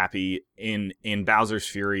can be Cappy. In Bowser's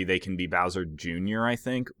Fury, they can be Bowser Jr., I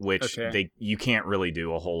think, which you can't really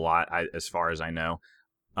do a whole lot as far as I know.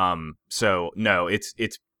 So no, it's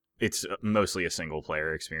mostly a single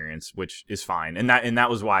player experience, which is fine. And that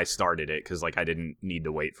was why I started it, because like I didn't need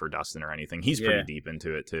to wait for Dustin or anything. He's pretty deep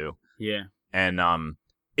into it too. Yeah. And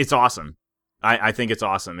it's awesome. I think it's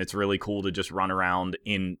awesome. It's really cool to just run around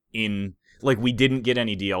in like, we didn't get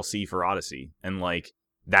any DLC for Odyssey, and like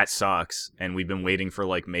that sucks. And we've been waiting for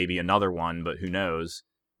like maybe another one, but who knows?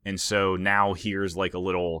 And so now here's like a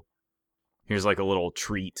little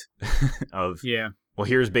treat of well,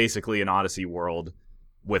 here's basically an Odyssey world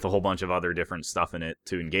with a whole bunch of other different stuff in it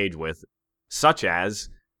to engage with, such as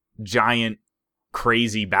giant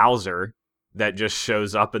crazy Bowser that just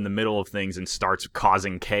shows up in the middle of things and starts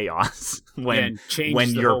causing chaos when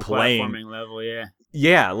you're playing. Platforming level,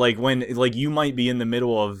 yeah, like when like you might be in the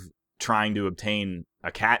middle of trying to obtain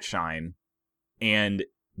a cat shine, and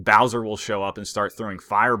Bowser will show up and start throwing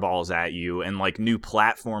fireballs at you, and like new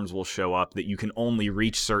platforms will show up that you can only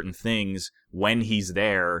reach certain things when he's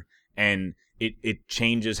there, and it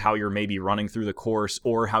changes how you're maybe running through the course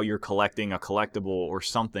or how you're collecting a collectible or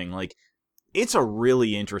something. Like, it's a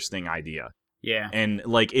really interesting idea. Yeah. And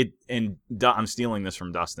like I'm stealing this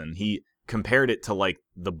from Dustin. He compared it to like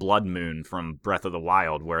the Blood Moon from Breath of the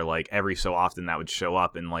Wild, where like every so often that would show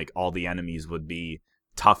up and like all the enemies would be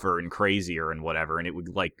tougher and crazier and whatever, and it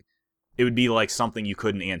would be like something you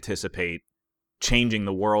couldn't anticipate, changing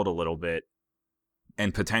the world a little bit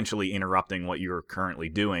and potentially interrupting what you're currently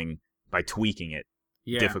doing by tweaking it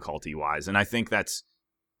difficulty wise. And I think that's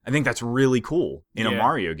really cool in a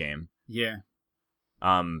Mario game. Yeah.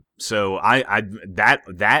 So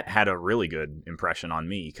that had a really good impression on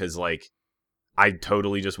me, because like I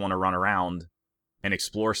totally just want to run around and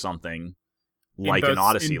explore something like an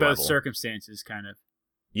Odyssey level. In both circumstances, kind of.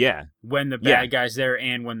 Yeah. When the bad guy's there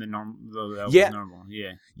and when the normal level's normal.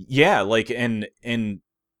 Yeah. Yeah, like and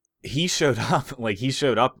he showed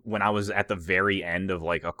up when I was at the very end of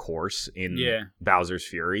like a course in Bowser's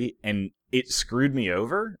Fury, and it screwed me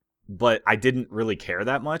over, but I didn't really care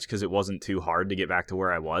that much because it wasn't too hard to get back to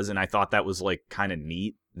where I was, and I thought that was like kind of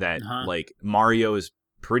neat that like Mario is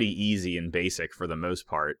pretty easy and basic for the most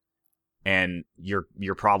part, and you're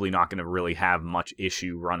probably not going to really have much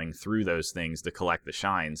issue running through those things to collect the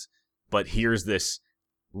shines, but here's this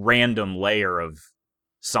random layer of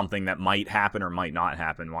something that might happen or might not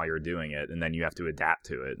happen while you're doing it, and then you have to adapt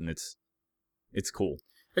to it, and it's cool.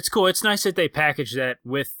 It's cool. It's nice that they package that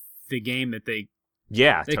with the game that they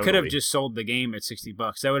totally could have just sold the game at $60.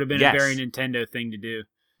 That would have been a very Nintendo thing to do.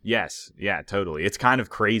 Yes, yeah, totally. It's kind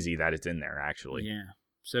of crazy that it's in there, actually. Yeah.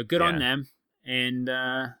 So good on them, and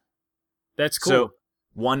that's cool. So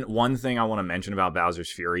one thing I want to mention about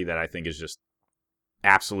Bowser's Fury that I think is just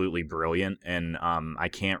absolutely brilliant, and I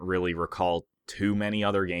can't really recall too many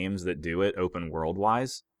other games that do it open world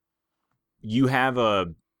wise. You have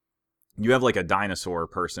like a dinosaur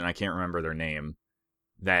person, I can't remember their name,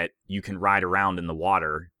 that you can ride around in the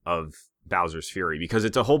water of Bowser's Fury, because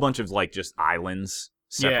it's a whole bunch of like just islands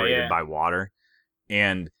separated by water,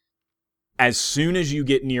 and as soon as you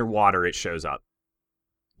get near water, it shows up.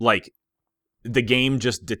 Like, the game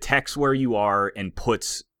just detects where you are and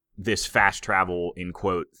puts this fast travel in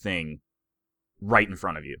quote thing right in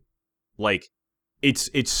front of you. Like, it's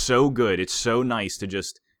so good. It's so nice to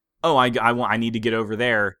just, I need to get over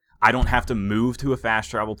there. I don't have to move to a fast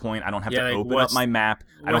travel point. I don't have to open up my map.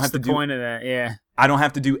 I don't have to do point of that. Yeah. I don't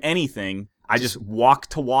have to do anything. I just walk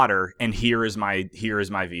to water, and here is my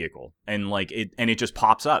vehicle, and like it just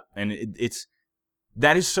pops up, and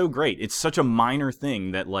that is so great. It's such a minor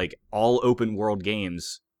thing that like all open world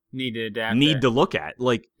games need to adapt. To look at.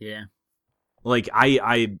 Like, like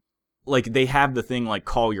I like they have the thing like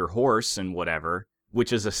call your horse and whatever,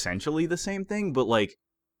 which is essentially the same thing, but like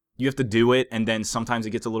you have to do it, and then sometimes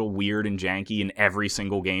it gets a little weird and janky in every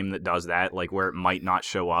single game that does that, like where it might not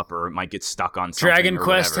show up or it might get stuck on something. Dragon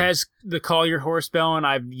Quest has the call your horse bell, and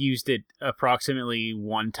I've used it approximately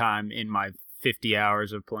one time in my 50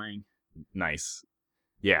 hours of playing. Nice.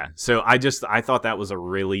 Yeah, so I thought that was a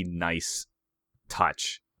really nice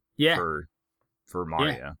touch. Yeah. For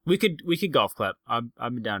Mario. Yeah. We could golf clap.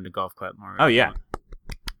 I'm down to golf clap Mario. Oh yeah.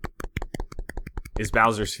 Is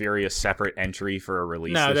Bowser's Fury a separate entry for a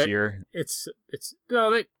release this year?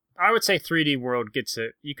 I would say 3D World gets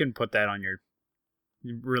it. You can put that on your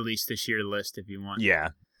release this year list if you want. Yeah.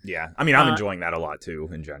 Yeah. I mean, I'm enjoying that a lot too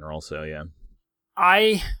in general, so yeah.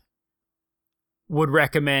 I would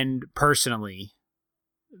recommend personally,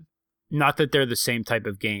 not that they're the same type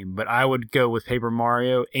of game, but I would go with Paper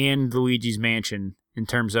Mario and Luigi's Mansion in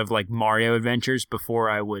terms of like Mario adventures before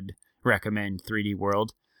I would recommend 3D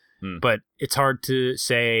World. But it's hard to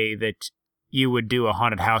say that you would do a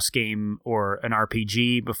haunted house game or an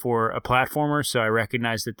RPG before a platformer, so I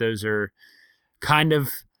recognize that those are kind of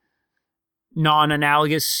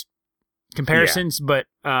non-analogous comparisons, but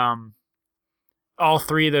all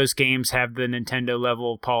three of those games have the Nintendo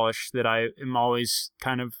level of polish that I am always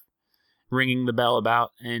kind of ringing the bell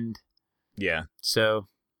about, and so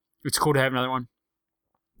it's cool to have another one.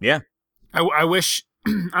 Yeah. I wish,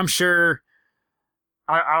 I'm sure,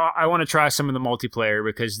 I want to try some of the multiplayer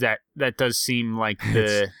because that does seem like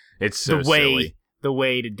it's so silly. The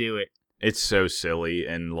way to do it. It's so silly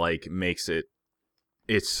and like makes it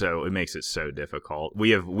so difficult. We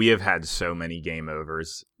have had so many game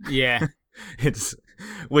overs. Yeah.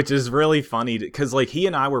 Which is really funny because like he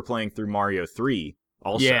and I were playing through Mario 3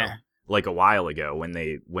 also like a while ago when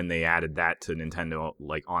they added that to Nintendo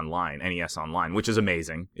like online, NES Online, which is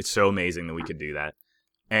amazing. It's so amazing that we could do that.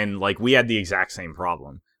 And like we had the exact same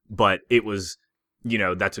problem, but it was,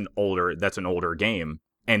 that's an older game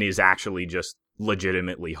and is actually just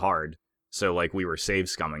legitimately hard. So like we were save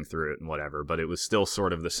scumming through it and whatever, but it was still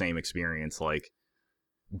sort of the same experience, like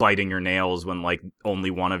biting your nails when like only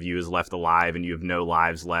one of you is left alive and you have no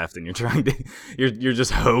lives left and you're trying to you're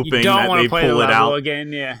just hoping that they pull it out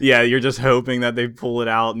again. Yeah, you're just hoping that they pull it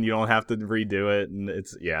out and you don't have to redo it, and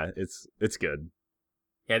it's good.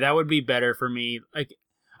 Yeah, that would be better for me. Like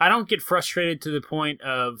I don't get frustrated to the point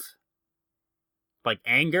of like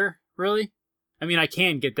anger, really. I mean, I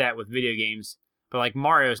can get that with video games, but like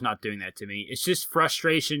Mario's not doing that to me. It's just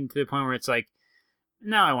frustration to the point where it's like,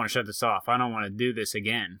 now I want to shut this off. I don't want to do this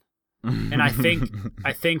again. And I think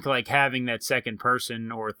like having that second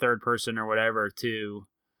person or third person or whatever to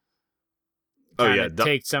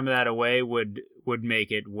take some of that away would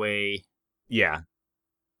make it way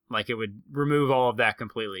like it would remove all of that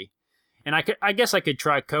completely. And I guess I could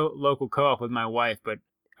try local co-op with my wife, but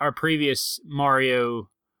our previous Mario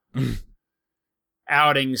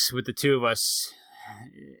outings with the two of us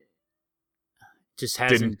just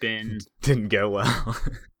didn't go well.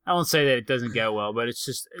 I won't say that it doesn't go well, but it's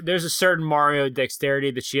just there's a certain Mario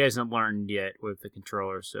dexterity that she hasn't learned yet with the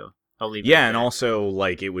controller, so I'll leave it. Yeah, and also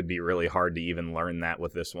like it would be really hard to even learn that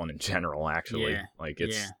with this one in general, actually. Yeah. Like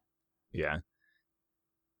it's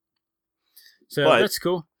So that's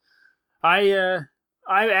cool. I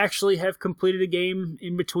actually have completed a game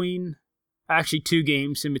in between, actually 2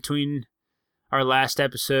 games in between our last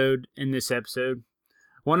episode and this episode.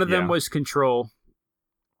 One of them was Control,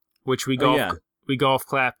 which we golf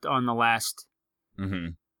clapped on the last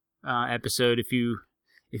episode. If you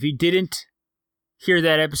didn't hear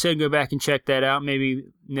that episode, go back and check that out. Maybe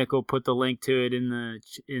Nick will put the link to it in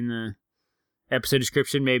the episode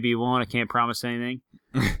description. Maybe he won't. I can't promise anything.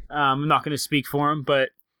 I'm not going to speak for him, but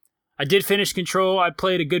I did finish Control. I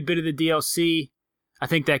played a good bit of the DLC. I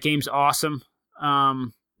think that game's awesome.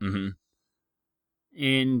 And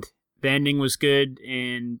the ending was good,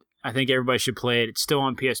 and I think everybody should play it. It's still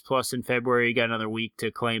on PS Plus in February. You got another week to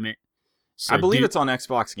claim it. So I believe it's on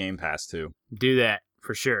Xbox Game Pass, too. Do that,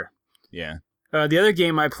 for sure. Yeah. The other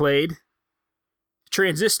game I played,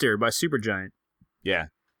 Transistor by Supergiant. Yeah.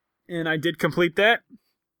 And I did complete that.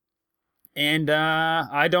 And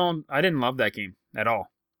I didn't love that game at all.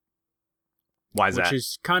 Why is that? Which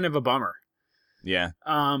is kind of a bummer. Yeah.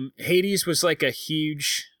 Hades was like a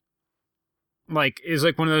huge... it was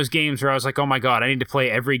like one of those games where I was like, oh my god, I need to play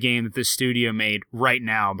every game that this studio made right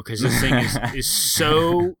now because this thing is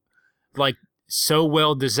so so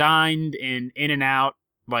well designed and in and out,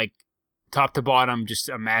 like top to bottom, just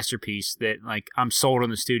a masterpiece that like I'm sold on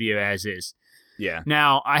the studio as is. Yeah.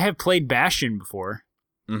 Now, I have played Bastion before,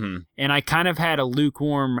 and I kind of had a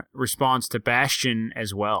lukewarm response to Bastion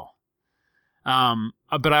as well.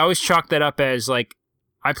 But I always chalked that up as like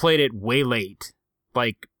I played it way late,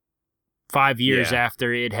 like 5 years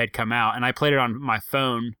after it had come out, and I played it on my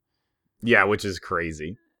phone. Yeah, which is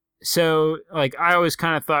crazy. So, like, I always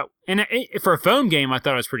kind of thought, and for a phone game, I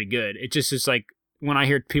thought it was pretty good. It just is like, when I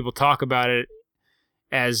hear people talk about it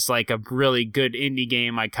as like a really good indie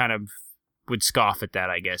game, I kind of would scoff at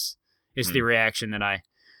that, I guess, is the reaction that I...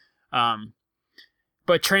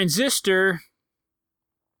 But Transistor,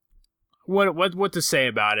 what to say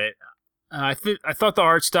about it? I thought the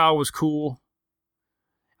art style was cool.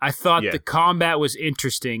 I thought the combat was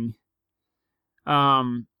interesting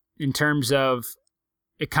in terms of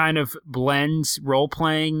it kind of blends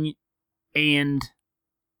role-playing and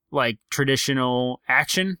like traditional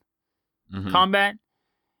action combat.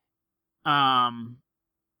 And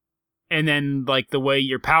then like the way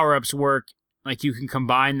your power-ups work, like you can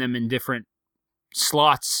combine them in different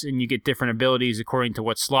slots and you get different abilities according to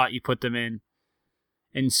what slot you put them in.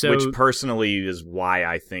 And so, which personally is why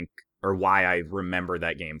I think, or why I remember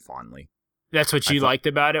that game fondly. That's what you liked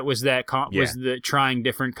about it, was that was the trying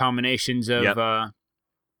different combinations of.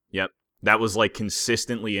 Yep, that was like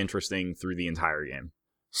consistently interesting through the entire game.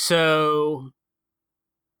 So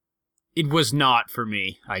it was not for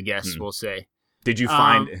me, I guess we'll say. Did you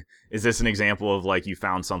find? Is this an example of like you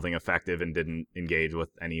found something effective and didn't engage with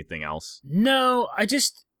anything else? No, I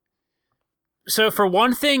just. So for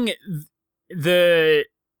one thing, the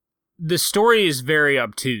story is very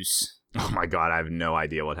obtuse. Oh my god, I have no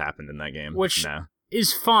idea what happened in that game. Which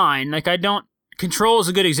is fine. Like, Control is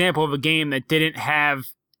a good example of a game that didn't have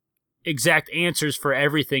exact answers for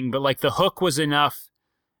everything, but, like, the hook was enough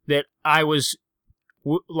that I was,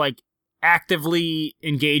 like, actively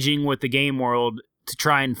engaging with the game world to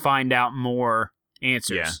try and find out more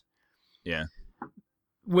answers. Yeah.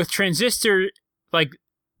 With Transistor, like,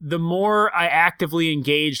 the more I actively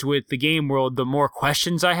engaged with the game world, the more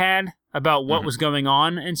questions I had about what was going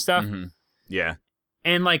on and stuff. Yeah.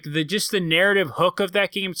 And like the narrative hook of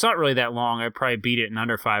that game, it's not really that long. I probably beat it in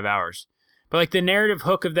under 5 hours. But like the narrative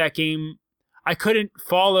hook of that game, I couldn't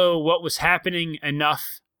follow what was happening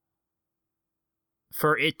enough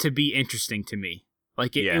for it to be interesting to me.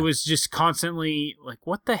 Like it was just constantly like,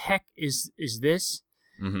 what the heck is this?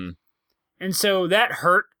 And so that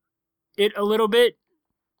hurt it a little bit.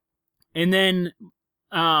 And then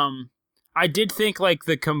I did think like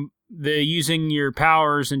the using your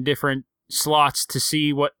powers in different slots to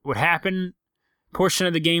see what would happen portion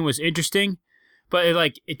of the game was interesting, but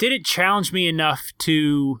it didn't challenge me enough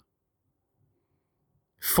to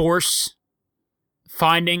force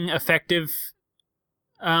finding effective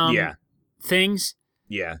things.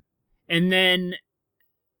 Yeah. And then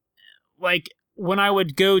like when I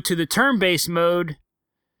would go to the turn-based mode,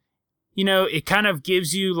 you know, it kind of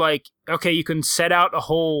gives you like, okay, you can set out a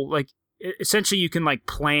whole, like, essentially you can like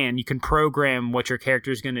plan, you can program what your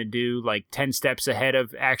character is going to do like 10 steps ahead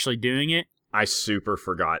of actually doing it. I super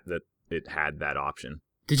forgot that it had that option.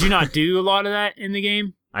 Did you not do a lot of that in the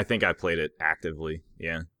game? I think I played it actively.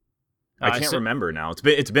 Yeah. I can't remember now.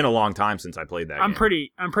 It's been a long time since I played that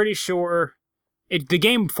game. I'm pretty sure the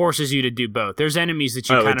game forces you to do both. There's enemies that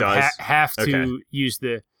you kind of have to use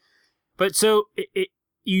but so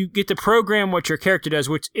you get to program what your character does,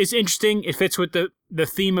 which is interesting. It fits with the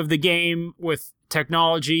theme of the game with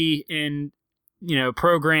technology and, you know,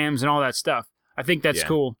 programs and all that stuff. I think that's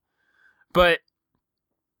cool. But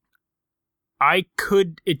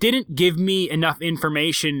it didn't give me enough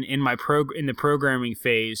information in in the programming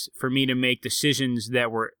phase for me to make decisions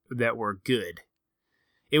that were good.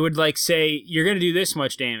 It would like say, you're going to do this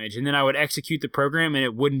much damage, and then I would execute the program, and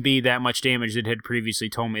it wouldn't be that much damage that had previously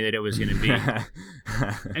told me that it was going to be.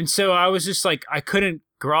 And so I was just like, I couldn't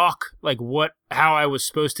grok like how I was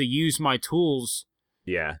supposed to use my tools.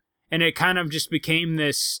 Yeah. And it kind of just became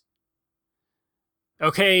this,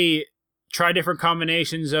 okay, try different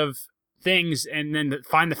combinations of things, and then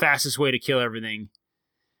find the fastest way to kill everything.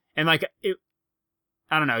 And like,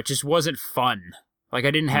 I don't know, it just wasn't fun. Like,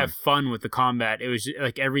 I didn't have fun with the combat. It was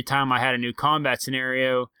like every time I had a new combat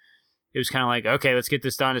scenario, it was kind of like, okay, let's get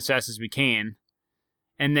this done as fast as we can.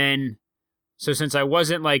 And then, so since I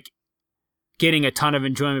wasn't like getting a ton of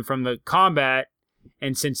enjoyment from the combat,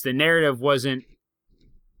 and since the narrative wasn't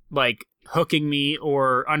like hooking me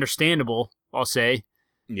or understandable, I'll say.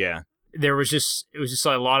 Yeah. It was just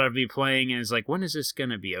like a lot of me playing, and it's like, when is this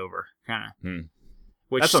going to be over? Kind of.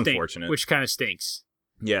 That's unfortunate. Which kind of stinks.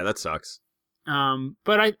 Yeah, that sucks.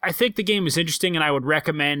 But I think the game is interesting, and I would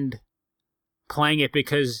recommend playing it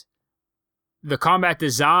because the combat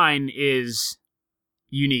design is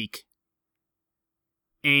unique,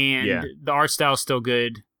 and the art style is still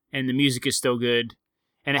good, and the music is still good,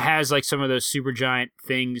 and it has like some of those Supergiant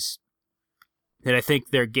things that I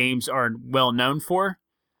think their games are well known for.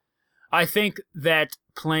 I think that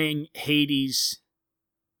playing Hades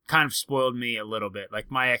kind of spoiled me a little bit.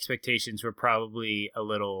 Like, my expectations were probably a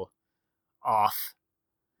little off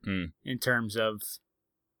in terms of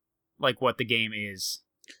like what the game is.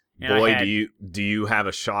 And boy, do you have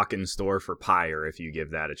a shock in store for Pyre if you give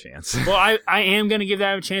that a chance. Well, I am going to give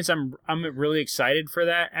that a chance. I'm really excited for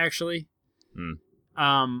that, actually.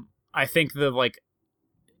 I think the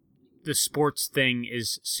sports thing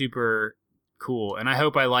is super cool, and I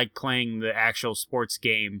hope I like playing the actual sports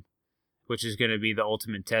game, which is going to be the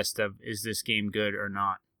ultimate test of, is this game good or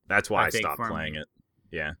not? That's why I stopped playing it.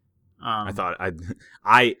 Yeah. I thought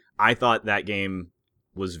I thought that game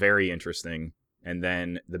was very interesting, and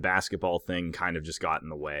then the basketball thing kind of just got in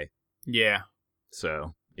the way. Yeah.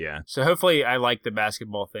 So yeah. So hopefully I like the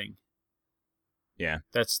basketball thing. Yeah.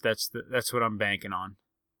 That's what I'm banking on.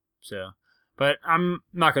 So, but I'm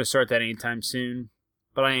not going to start that anytime soon.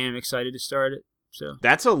 But I am excited to start it. So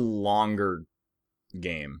that's a longer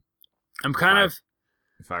game.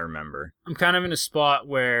 If I remember, I'm kind of in a spot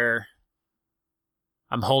where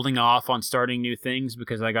I'm holding off on starting new things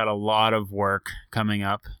because I got a lot of work coming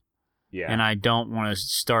up. Yeah. And I don't want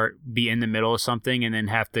to be in the middle of something and then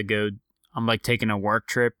have to go. I'm like taking a work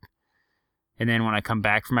trip. And then when I come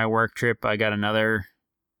back from my work trip, I got another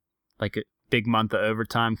like a big month of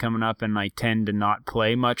overtime coming up, and I tend to not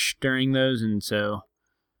play much during those. And so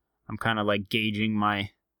I'm kind of like gauging my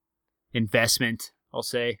investment, I'll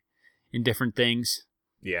say, in different things.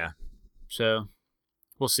 Yeah. So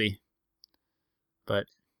we'll see. But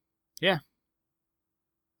yeah.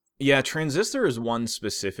 Yeah, Transistor is one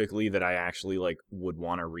specifically that I actually like would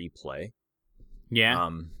want to replay. Yeah.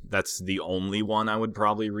 That's the only one I would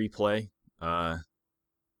probably replay.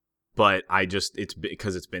 But it's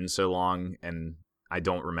because it's been so long and I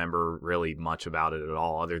don't remember really much about it at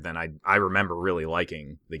all, other than I remember really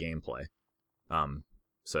liking the gameplay.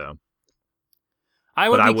 So I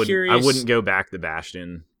wouldn't go back to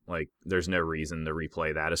Bastion. Like, there's no reason to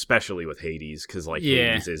replay that, especially with Hades, because like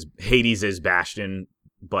Hades is Bastion,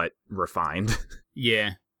 but refined.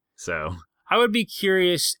 Yeah. So I would be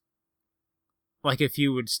curious, like, if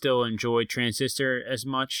you would still enjoy Transistor as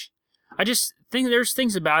much. I just think there's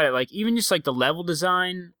things about it, like even just like the level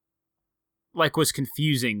design, like was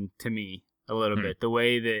confusing to me a little bit. The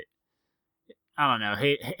way that, I don't know,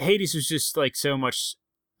 Hades was just like so much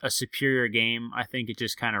a superior game. I think it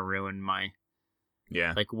just kind of ruined my,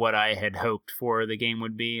 like what I had hoped for the game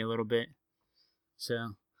would be a little bit.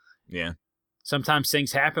 So yeah, sometimes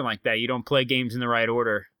things happen like that. You don't play games in the right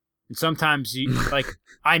order. And sometimes you like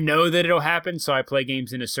I know that it'll happen, so I play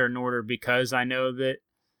games in a certain order because I know that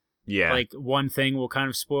like one thing will kind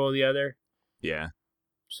of spoil the other. Yeah.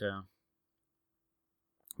 So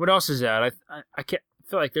what else is out? I can't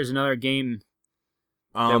feel like there's another game.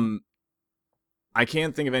 I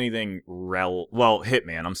can't think of anything well,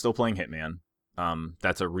 Hitman. I'm still playing Hitman.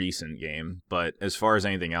 That's a recent game, but as far as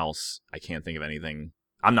anything else, I can't think of anything.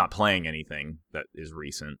 I'm not playing anything that is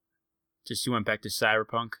recent. Just you went back to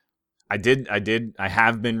Cyberpunk? I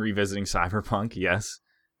have been revisiting Cyberpunk, yes,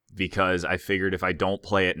 because I figured if I don't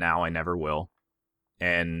play it now, I never will.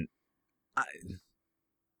 And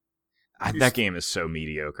that game is so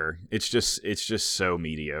mediocre. It's just so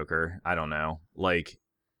mediocre. I don't know. Like,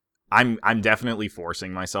 I'm definitely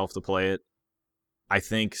forcing myself to play it. I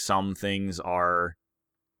think some things are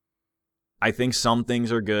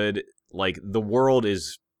good. Like, the world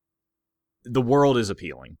is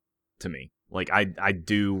appealing to me. Like, I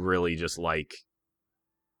do really just like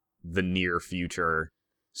the near future,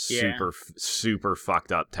 super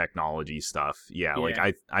fucked up technology stuff. Yeah, like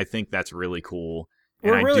I think that's really cool.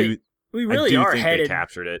 And we really are they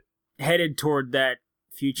captured it. Headed toward that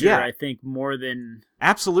future. Yeah. I think more than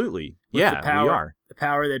absolutely. Yeah, we are. The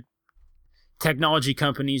power that technology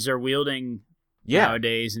companies are wielding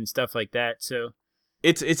nowadays and stuff like that. So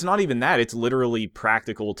it's not even that. It's literally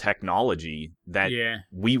practical technology that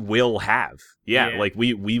we will have. Yeah, like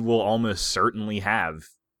we will almost certainly have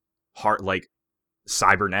like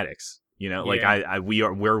cybernetics. You know, like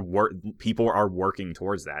people are working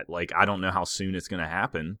towards that. Like, I don't know how soon it's going to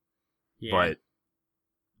happen. Yeah.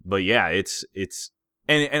 But yeah, it's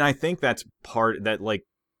and I think that's part that, like,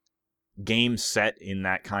 games set in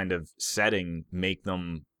that kind of setting make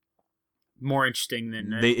them more interesting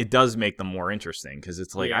than it does make them more interesting, because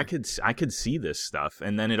it's like I could see this stuff,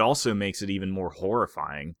 and then it also makes it even more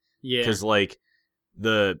horrifying. Yeah, because like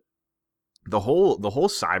the whole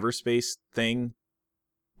cyberspace thing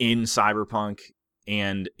in Cyberpunk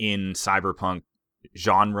and in Cyberpunk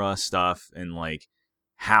genre stuff, and like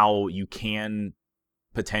how you can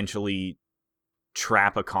potentially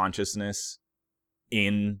trap a consciousness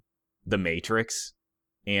in the Matrix,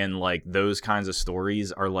 and like those kinds of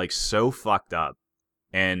stories are like so fucked up,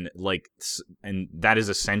 and that is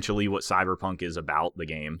essentially what Cyberpunk is about, the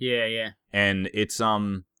game. Yeah. And it's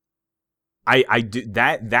I do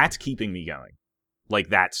that's keeping me going, like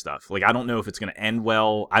that stuff. Like, I don't know if it's going to end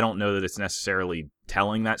well. I don't know that it's necessarily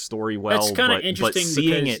telling that story well. That's kind of interesting,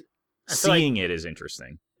 but seeing it is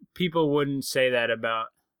interesting. People wouldn't say that about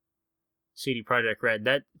CD Projekt Red.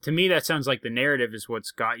 That, to me, that sounds like the narrative is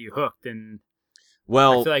what's got you hooked, and I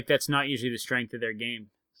feel like that's not usually the strength of their game.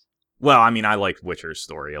 Well, I mean, I liked Witcher's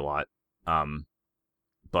story a lot, and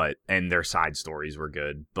their side stories were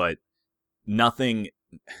good, but nothing.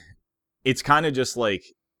 It's kind of just like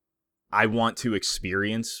I want to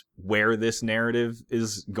experience where this narrative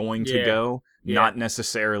is going to go. Not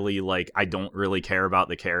necessarily like I don't really care about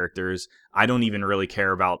the characters. I don't even really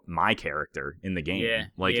care about my character in the game.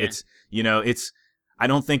 It's, it's, I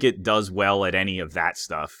don't think it does well at any of that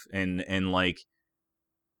stuff. And like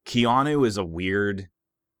Keanu is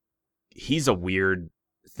he's a weird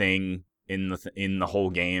thing in the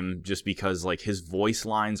whole game, just because like his voice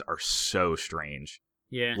lines are so strange.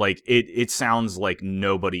 Yeah. Like it sounds like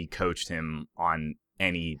nobody coached him on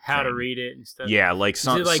how to read it and stuff. Yeah, like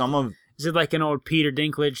some of. Is it like an old Peter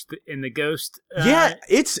Dinklage in The Ghost? Yeah,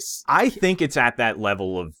 I think it's at that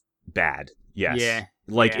level of bad. Yes. Yeah.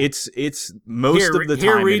 Like it's most of the time.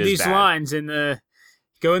 Here, read it is these bad. lines in the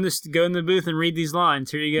go in the booth and read these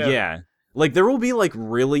lines. Here you go. Yeah. Like there will be like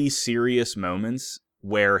really serious moments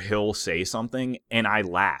where he'll say something and I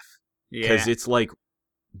laugh. Because it's like,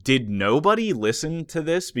 did nobody listen to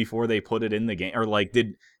this before they put it in the game? Or like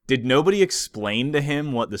did nobody explain to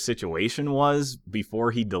him what the situation was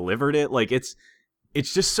before he delivered it? Like it's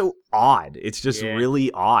just so odd. It's just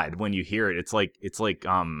really odd when you hear it. It's like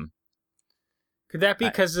could that be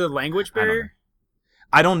because of the language barrier?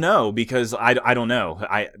 I don't know, because I don't know.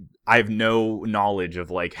 I have no knowledge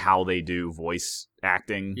of like how they do voice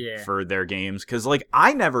acting for their games, because like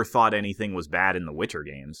I never thought anything was bad in the Witcher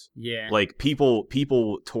games. Yeah. Like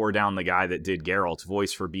people tore down the guy that did Geralt's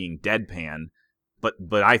voice for being deadpan. But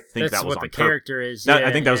I think that was what on the character is.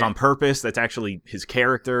 I think that was on purpose. That's actually his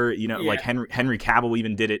character. Like Yeah. Henry Cavill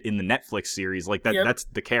even did it in the Netflix series. Like that. Yep. That's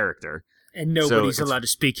the character. And nobody's allowed to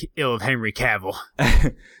speak ill of Henry Cavill.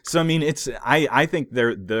 So I mean, I think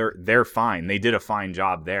they're fine. They did a fine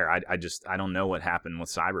job there. I don't know what happened with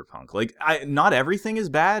Cyberpunk. Like not everything is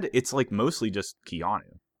bad. It's like mostly just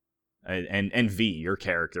Keanu, and V. Your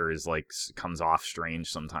character is like comes off strange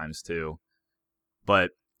sometimes too,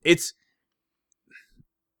 but it's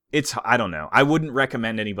I don't know. I wouldn't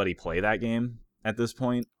recommend anybody play that game at this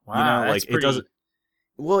point. Wow, like it doesn't.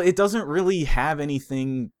 Well, it doesn't really have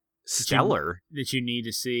anything stellar that you need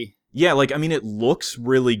to see. Yeah, like I mean, it looks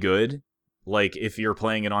really good. Like if you're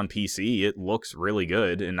playing it on PC, it looks really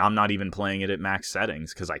good, and I'm not even playing it at max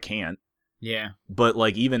settings because I can't. Yeah. But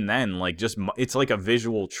like even then, like just it's like a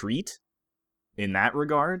visual treat in that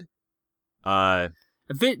regard.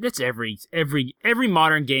 That's every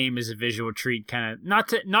modern game is a visual treat, kind of.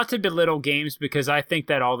 Not to belittle games, because I think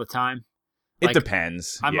that all the time. It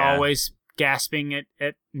depends. I'm always gasping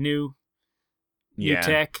at new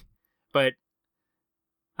tech, but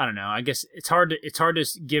I don't know. I guess it's hard to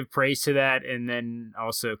give praise to that and then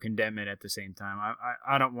also condemn it at the same time.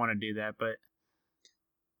 I don't want to do that, but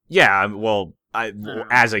yeah. Well,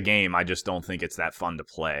 as a game, I just don't think it's that fun to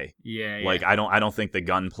play. Yeah. Like I don't think the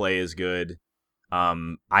gunplay is good.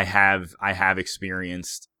 I have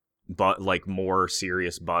experienced but like more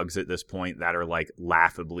serious bugs at this point that are like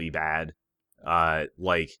laughably bad.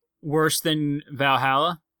 Like worse than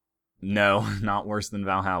Valhalla? No, not worse than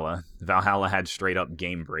Valhalla. Valhalla had straight up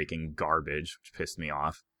game breaking garbage, which pissed me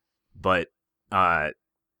off. But like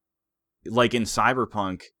in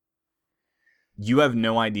Cyberpunk, you have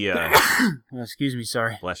no idea. Excuse me,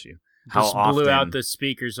 sorry. Bless you. Just blew out the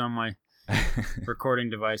speakers on my recording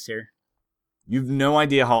device here. You've no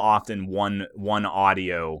idea how often one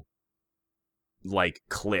audio like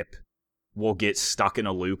clip will get stuck in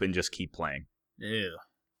a loop and just keep playing. Ew.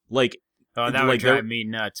 Like, oh, that would drive me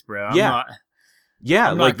nuts, bro. I'm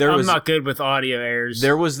not good with audio errors.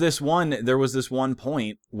 There was this one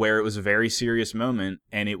point where it was a very serious moment,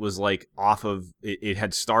 and it was like off of it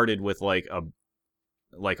had started with like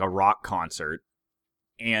a rock concert,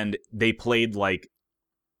 and they played like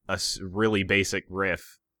a really basic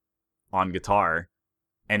riff on guitar,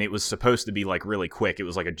 and it was supposed to be like really quick. It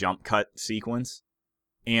was like a jump cut sequence,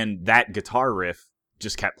 and that guitar riff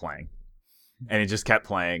just kept playing, and it just kept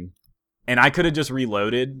playing, and I could have just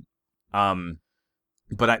reloaded,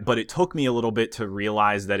 but it took me a little bit to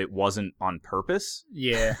realize that it wasn't on purpose.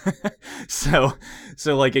 Yeah. so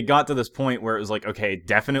like it got to this point where it was like, okay,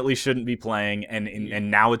 definitely shouldn't be playing,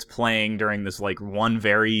 and now it's playing during this like one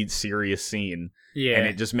very serious scene. Yeah. And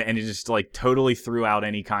it just like totally threw out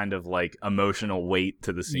any kind of like emotional weight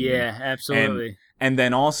to the scene. Yeah, absolutely. And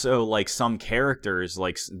then also like some characters,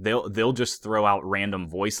 like they'll just throw out random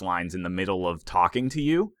voice lines in the middle of talking to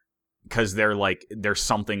you, because they're like there's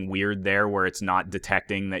something weird there where it's not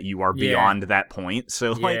detecting that you are beyond that point.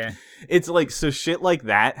 So like it's like, so shit like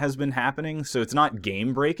that has been happening. So it's not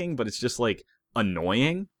game breaking, but it's just like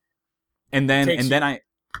annoying. And then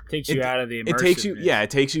takes you out of the immersiveness. It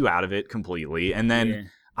takes you out of it completely. And then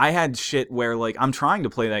I had shit where like I'm trying to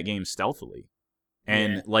play that game stealthily,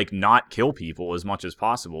 and like not kill people as much as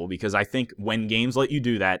possible, because I think when games let you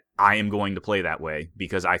do that, I am going to play that way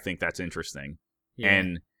because I think that's interesting. Yeah.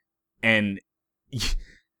 And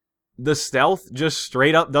the stealth just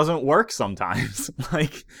straight up doesn't work sometimes.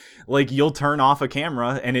 like you'll turn off a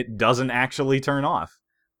camera and it doesn't actually turn off,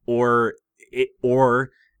 or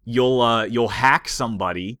you'll hack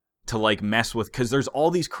somebody to like mess with, because there's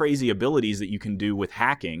all these crazy abilities that you can do with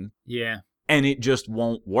hacking. Yeah. And it just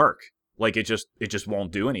won't work. Like it just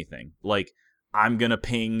won't do anything. Like I'm gonna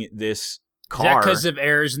ping this car. Is that because of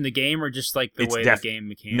errors in the game, or just like the way the game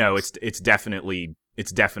mechanics? No, it's definitely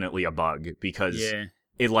a bug, because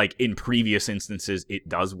it, like, in previous instances it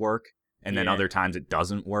does work, and then other times it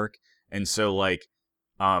doesn't work. And so like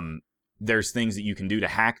there's things that you can do to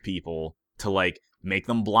hack people to like make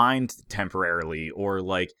them blind temporarily, or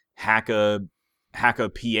like hack a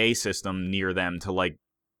PA system near them to like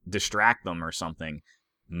distract them or something.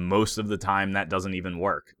 Most of the time that doesn't even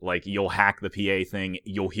work. Like you'll hack the PA thing,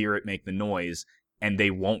 you'll hear it make the noise, and they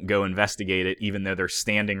won't go investigate it even though they're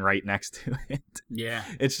standing right next to it. Yeah.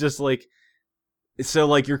 It's just like, so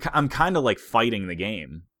like I'm kind of like fighting the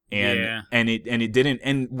game. And it didn't,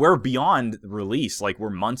 and we're beyond release, like we're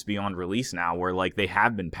months beyond release now, where like they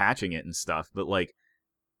have been patching it and stuff, but like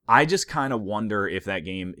I just kind of wonder if that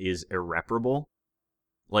game is irreparable.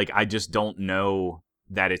 Like I just don't know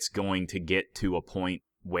that it's going to get to a point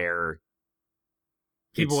where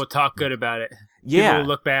people will talk good about it. Yeah. People will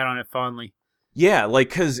look bad on it fondly. Yeah,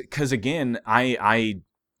 like cuz again, I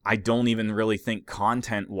don't even really think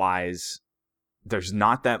content-wise there's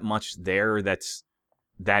not that much there that's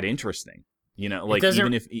that interesting. You know, like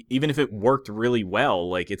even if it worked really well,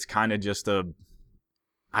 like it's kind of just I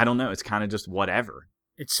don't know, it's kind of just whatever.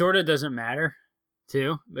 It sort of doesn't matter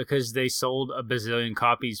too, because they sold a bazillion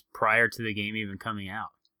copies prior to the game even coming out.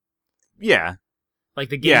 Yeah. Like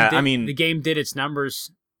the game the game did its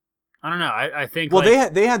numbers. I don't know. I think well,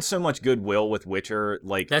 they had so much goodwill with Witcher,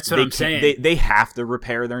 like that's what I'm saying. They have to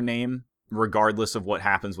repair their name regardless of what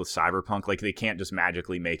happens with Cyberpunk. Like they can't just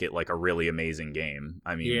magically make it like a really amazing game.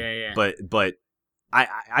 I mean, but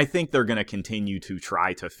I think they're going to continue to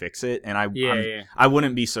try to fix it, and I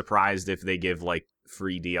wouldn't be surprised if they give like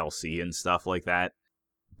free DLC and stuff like that.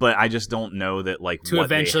 But I just don't know that like to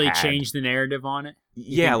eventually change the narrative on it.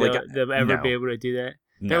 Yeah, like they'll ever be able to do that.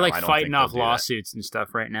 They're like fighting off lawsuits and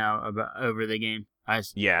stuff right now over the game.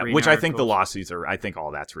 Which I think the lawsuits are. I think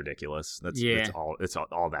all that's ridiculous. It's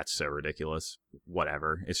all that's so ridiculous.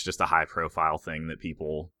 Whatever. It's just a high profile thing that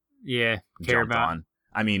people care about. On.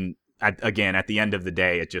 I mean, at the end of the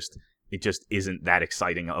day, it just isn't that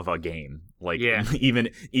exciting of a game. Like even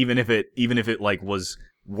if it like was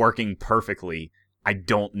working perfectly, I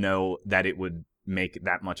don't know that it would make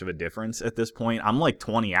that much of a difference at this point. I'm like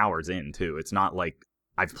 20 hours in too. It's not like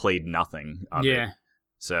I've played nothing of it.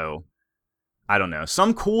 So I don't know.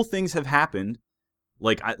 Some cool things have happened.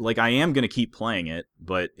 Like I am going to keep playing it,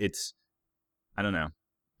 but I don't know.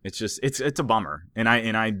 It's just it's a bummer. And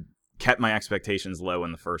I kept my expectations low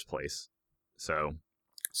in the first place. So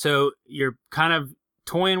you're kind of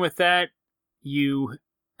toying with that. You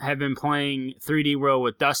have been playing 3D World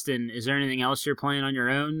with Dustin. Is there anything else you're playing on your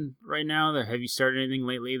own right now? Have you started anything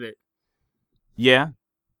lately that? Yeah.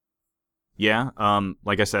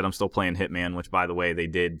 Like I said, I'm still playing Hitman, which, by the way, they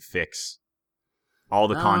did fix. All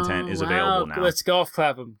the content is available now. Let's golf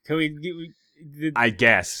clap them. Can we I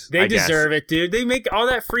guess they deserve it, dude. They make all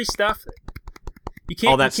that free stuff.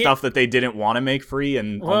 All that stuff that they didn't want to make free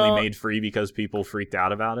and only made free because people freaked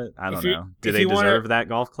out about it. I don't know. Do they deserve that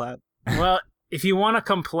golf clap? Well, if you want to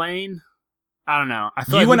complain, I don't know. I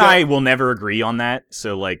feel I will never agree on that.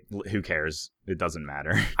 So, like, who cares? It doesn't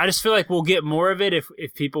matter. I just feel like we'll get more of it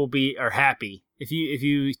if people are happy. If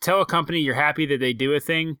you tell a company you're happy that they do a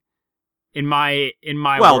thing, in my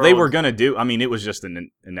world, they were gonna do. I mean, it was just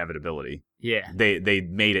an inevitability. Yeah, they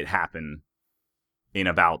made it happen in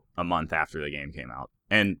about a month after the game came out,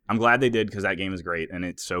 and I'm glad they did because that game is great and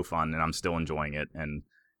it's so fun and I'm still enjoying it, and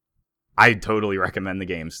I totally recommend the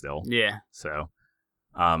game still. Yeah. So,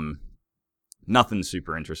 nothing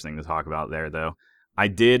super interesting to talk about there though. I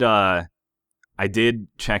did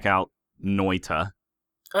check out Noita.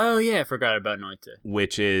 Oh yeah, I forgot about Noita.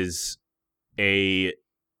 Which is a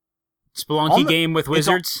Spelunky game with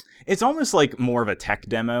wizards. It's almost like more of a tech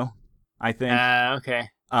demo, I think. Okay.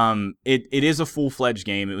 It is a full-fledged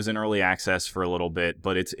game. It was in early access for a little bit,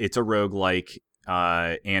 but it's a roguelike,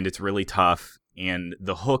 and it's really tough. And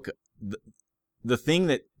the hook, the thing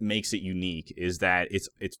that makes it unique is that it's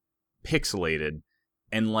pixelated,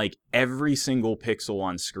 and like every single pixel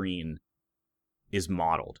on screen is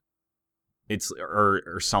modeled. It's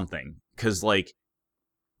or something, because like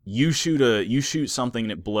you shoot something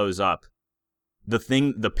and it blows up. The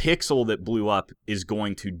pixel that blew up is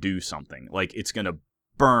going to do something. Like, it's going to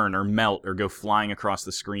burn or melt or go flying across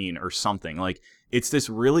the screen or something. Like, it's this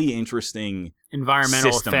really interesting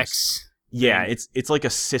environmental effects. Yeah, it's like a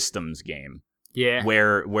systems game. Yeah.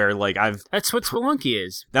 Where like That's what Spelunky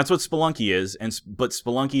is. That's what Spelunky is, but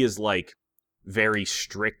Spelunky is like very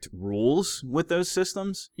strict rules with those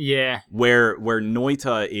systems. Yeah. Where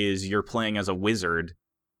Noita is, you're playing as a wizard.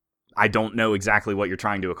 I don't know exactly what you're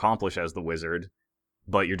trying to accomplish as the wizard,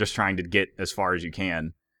 but you're just trying to get as far as you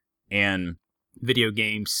can. And video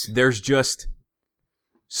games. There's just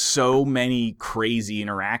so many crazy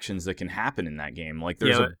interactions that can happen in that game. Like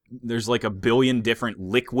there's like a billion different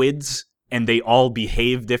liquids, and they all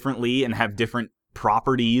behave differently and have different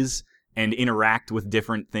properties and interact with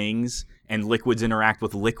different things, and liquids interact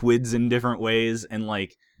with liquids in different ways, and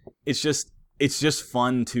like it's just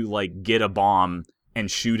fun to like get a bomb and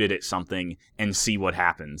shoot it at something and see what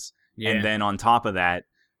happens. Yeah. And then on top of that,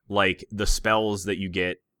 like the spells that you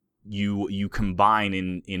get, you combine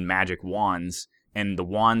in magic wands, and the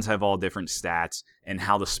wands have all different stats, and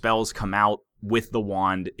how the spells come out with the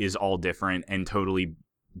wand is all different and totally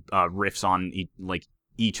riffs on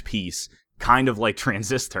each piece, kind of like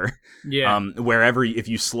Transistor. Yeah. Wherever, if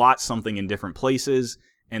you slot something in different places,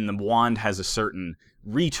 and the wand has a certain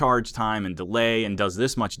recharge time and delay and does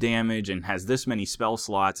this much damage and has this many spell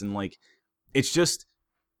slots, and like it's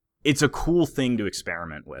a cool thing to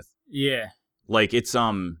experiment with. Yeah. Like it's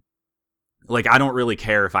like I don't really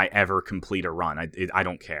care if I ever complete a run. I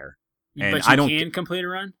don't care. And but you can complete a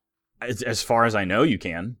run? As far as I know, you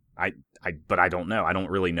can. But I don't know. I don't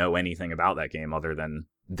really know anything about that game other than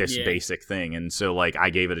this basic thing. And so like I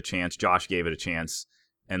gave it a chance, Josh gave it a chance,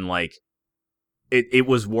 and like it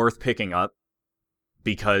was worth picking up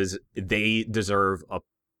because they deserve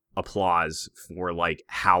applause for like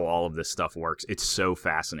how all of this stuff works. It's so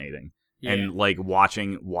fascinating. Yeah. And like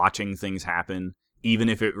watching things happen, even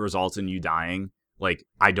if it results in you dying, like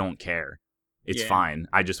I don't care. It's fine.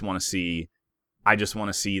 I just want to see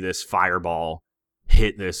this fireball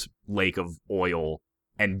hit this lake of oil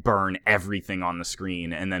and burn everything on the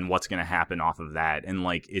screen, and then what's going to happen off of that. And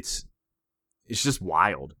like it's just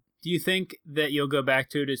wild. Do you think that you'll go back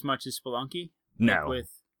to it as much as Spelunky? No. Like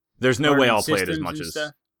there's no way I'll play it as much as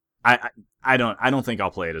stuff? I don't think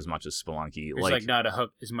I'll play it as much as Spelunky. It's like not a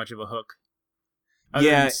hook, as much of a hook. Other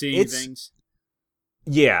than seeing things.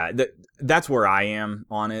 Yeah, that's where I am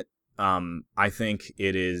on it. I think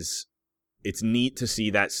it's neat to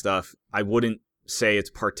see that stuff. I wouldn't say it's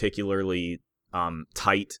particularly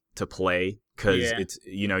tight to play, because it's,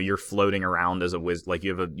 you know, you're floating around as a wizard. Like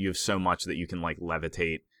you have so much that you can like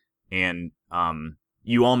levitate, and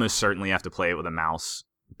you almost certainly have to play it with a mouse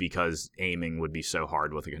because aiming would be so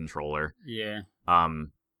hard with a controller. Yeah.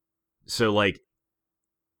 So like,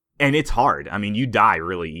 and it's hard. I mean, you die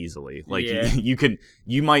really easily. Like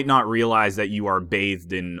you might not realize that you are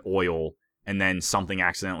bathed in oil, and then something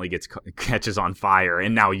accidentally catches on fire,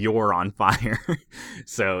 and now you're on fire.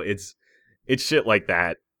 So it's shit like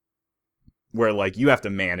that, where like you have to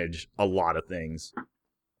manage a lot of things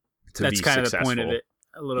to be successful. That's kind of the point of it,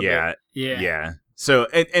 a little bit. Yeah. So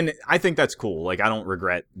and I think that's cool. Like I don't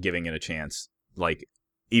regret giving it a chance. Like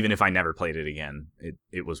even if I never played it again,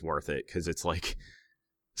 it was worth it, because it's like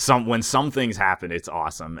when some things happen, it's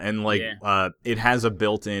awesome. And like it has a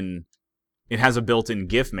built-in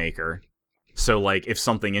GIF maker. So like if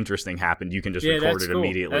something interesting happened, you can just record it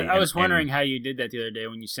immediately. I was wondering how you did that the other day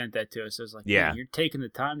when you sent that to us. I was like, man, you're taking the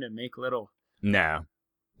time to make little. No,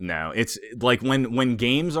 it's like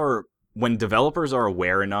when developers are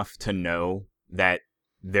aware enough to know that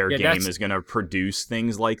their game is going to produce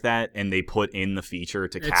things like that, and they put in the feature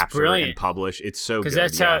to capture and publish. It's so good.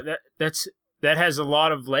 Because that has a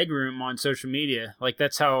lot of leg room on social media. Like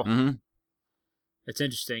that's how it's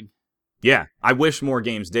interesting. Yeah, I wish more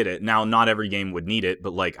games did it. Now, not every game would need it,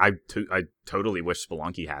 but like I totally wish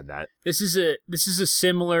Spelunky had that. This is a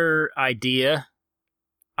similar idea.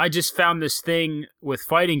 I just found this thing with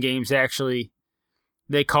fighting games. Actually,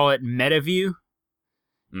 they call it MetaView,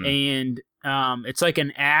 and it's like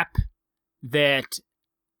an app that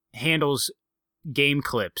handles game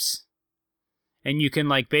clips, and you can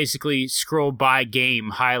like basically scroll by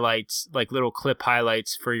game highlights, like little clip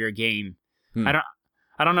highlights for your game. I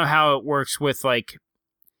don't know how it works with like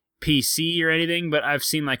PC or anything, but I've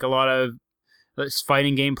seen like a lot of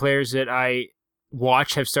fighting game players that I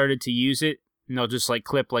watch have started to use it, and they'll just like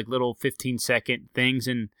clip like little 15-second things,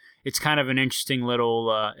 and it's kind of an interesting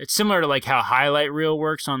little it's similar to like how highlight reel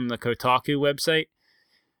works on the Kotaku website,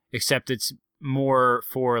 except it's more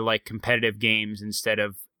for like competitive games instead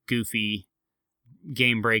of goofy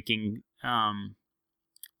game breaking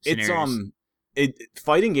scenarios.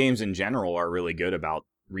 Fighting games in general are really good about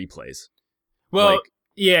replays. Well, like,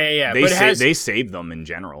 yeah. They save them in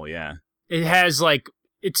general, yeah. It has like,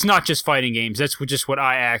 it's not just fighting games. That's just what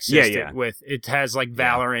I accessed it with. It has like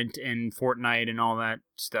Valorant and Fortnite and all that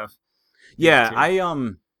stuff. Yeah,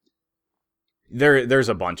 there's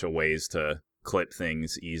a bunch of ways to clip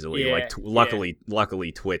things easily. Yeah, like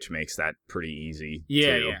luckily Twitch makes that pretty easy.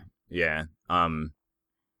 Too. Yeah.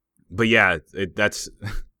 But yeah, that's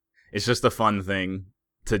it's just a fun thing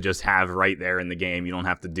to just have right there in the game. You don't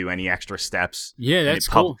have to do any extra steps. Yeah, that's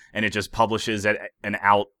cool. And it just publishes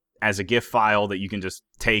out as a GIF file that you can just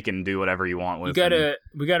take and do whatever you want with.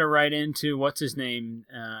 We gotta write into what's his name,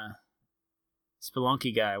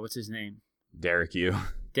 Spelunky guy. What's his name? Derek Yu,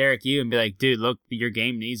 and be like, dude, look, your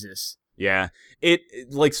game needs this. Yeah, it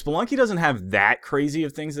like Spelunky doesn't have that crazy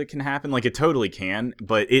of things that can happen. Like it totally can,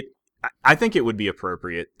 but I think it would be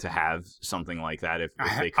appropriate to have something like that if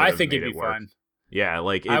they could. I think it'd be fun. Yeah,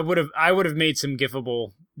 like I would have made some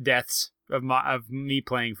gifable deaths of me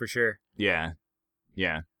playing for sure. Yeah.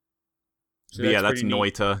 So that's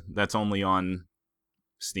Noita. That's only on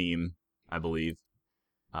Steam, I believe.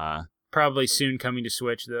 Probably soon coming to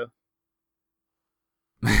Switch though.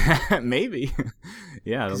 Maybe.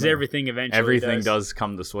 Yeah, because everything does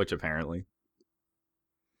come to Switch apparently.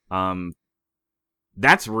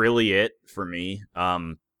 That's really it for me. I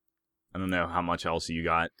don't know how much else you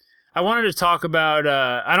got. I wanted to talk about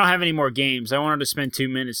I don't have any more games. I wanted to spend 2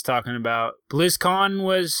 minutes talking about BlizzCon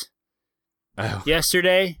was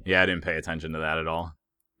yesterday. Yeah, I didn't pay attention to that at all.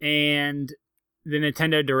 And the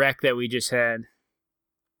Nintendo Direct that we just had.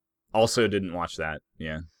 Also didn't watch that.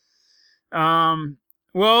 Yeah.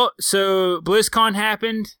 Well, so BlizzCon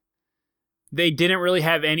happened. They didn't really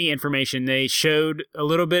have any information. They showed a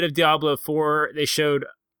little bit of Diablo 4. They showed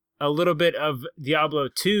a little bit of Diablo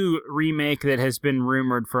 2 remake that has been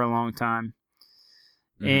rumored for a long time.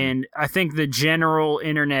 Mm-hmm. And I think the general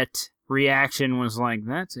internet reaction was like,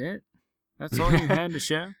 that's it? That's all you had to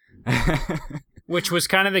show? Which was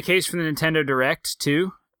kind of the case for the Nintendo Direct,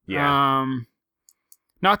 too. Yeah.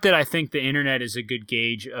 Not that I think the internet is a good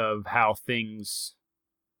gauge of how things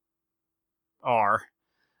are,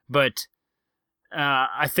 but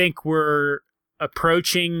I think we're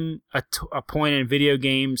approaching a point in video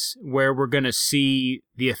games where we're going to see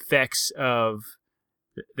the effects of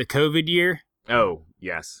the COVID year. Oh,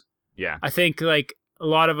 yes. Yeah. I think like a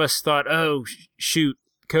lot of us thought, oh, shoot,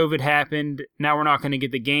 COVID happened. Now we're not going to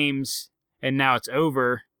get the games. And now it's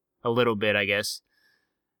over a little bit, I guess.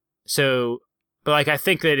 So, but like I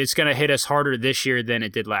think that it's going to hit us harder this year than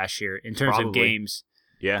it did last year in terms of games.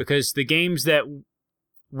 Yeah. Because the games that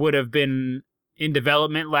would have been in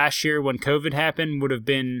development last year when COVID happened would have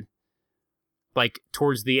been like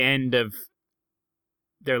towards the end of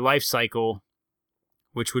their life cycle,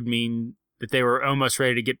 which would mean that they were almost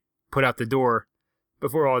ready to get put out the door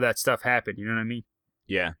before all that stuff happened. You know what I mean?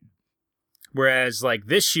 Yeah. Whereas like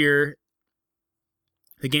this year,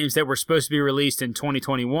 the games that were supposed to be released in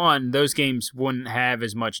 2021, those games wouldn't have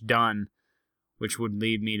as much done, which would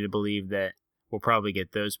lead me to believe that we'll probably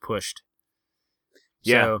get those pushed.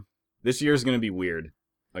 Yeah. So, this year's going to be weird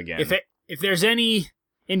again. If there's any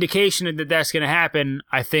indication that that's going to happen,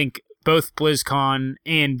 I think both BlizzCon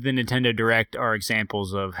and the Nintendo Direct are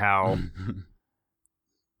examples of how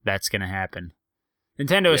that's going to happen.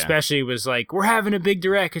 Nintendo especially was like, we're having a big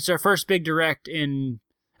Direct. It's our first big Direct in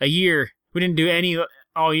a year. We didn't do any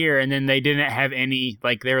all year, and then they didn't have any.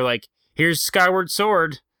 Like, they were like, here's Skyward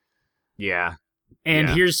Sword. Yeah.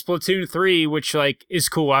 And here's Splatoon 3, which like is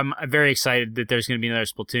cool. I'm very excited that there's going to be another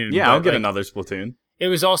Splatoon. Yeah, I'll get another Splatoon. It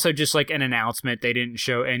was also just like an announcement. They didn't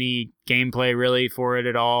show any gameplay really for it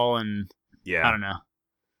at all, and I don't know.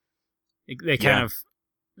 They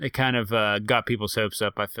kind of got people's hopes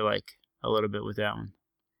up. I feel like a little bit with that one.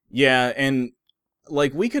 Yeah, and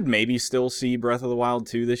like we could maybe still see Breath of the Wild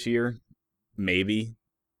 2 this year, maybe.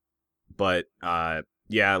 But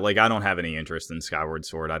yeah, like I don't have any interest in Skyward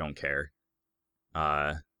Sword. I don't care.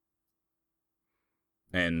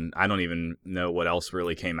 And I don't even know what else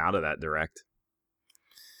really came out of that Direct.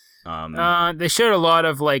 They showed a lot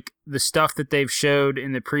of like the stuff that they've showed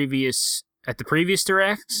in the previous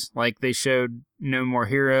Directs. Like they showed No More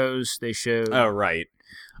Heroes. They showed a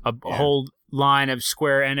whole line of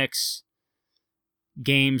Square Enix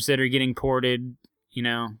games that are getting ported. You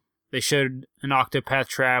know, they showed an Octopath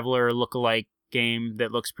Traveler lookalike game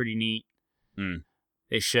that looks pretty neat.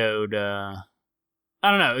 They showed I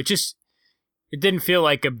don't know. It didn't feel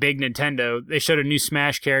like a big Nintendo. They showed a new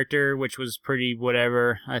Smash character, which was pretty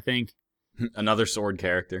whatever, I think. Another sword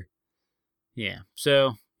character. Yeah.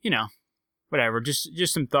 So, you know, whatever.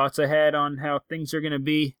 Just some thoughts I had on how things are going to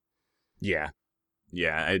be. Yeah.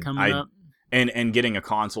 Coming up. And getting a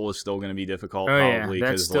console is still going to be difficult, Oh, probably, yeah,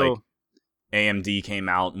 because still... like AMD came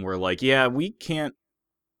out and were like, yeah, we can't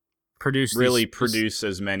produce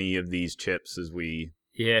as many of these chips as we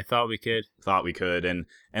thought we could. And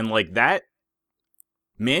like that,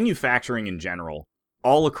 manufacturing in general,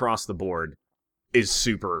 all across the board, is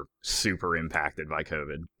super, super impacted by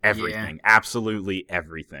COVID. Everything. Absolutely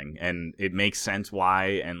everything. And it makes sense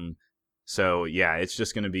why. And so, yeah, it's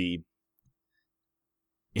just going to be,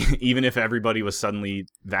 even if everybody was suddenly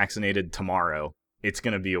vaccinated tomorrow, it's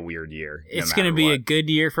going to be a weird year. It's going to be a good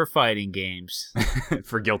year for fighting games.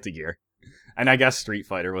 For Guilty Gear. And I guess Street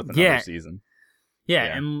Fighter with another season. Yeah,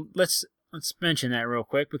 and let's mention that real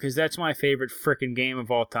quick, because that's my favorite frickin' game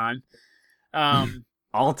of all time.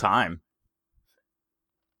 All time.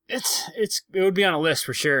 It would be on a list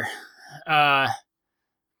for sure. It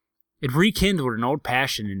rekindled an old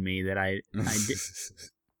passion in me that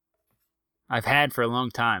I've had for a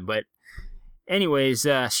long time. But anyways,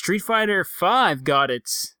 Street Fighter V got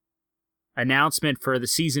its announcement for the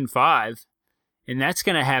Season 5, and that's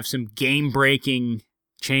going to have some game-breaking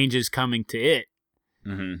changes coming to it.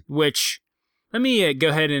 Mm-hmm. Which, let me go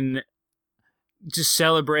ahead and just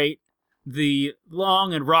celebrate the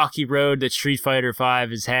long and rocky road that Street Fighter V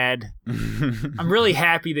has had. I'm really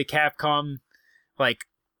happy that Capcom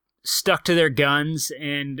stuck to their guns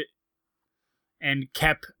and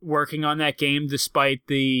kept working on that game despite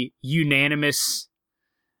the unanimous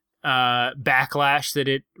backlash that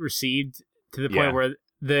it received, to the point where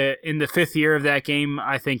in the 5th year of that game,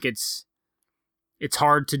 I think it's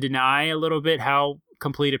hard to deny a little bit how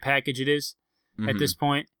complete a package it is at this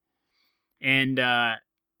point. And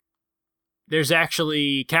there's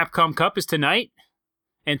actually Capcom Cup is tonight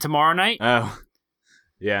and tomorrow night. Oh,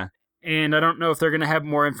 yeah. And I don't know if they're going to have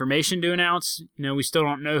more information to announce. We still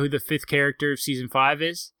don't know who the 5th character of Season 5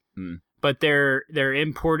 is. But they're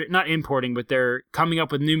not importing, but they're coming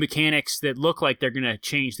up with new mechanics that look like they're going to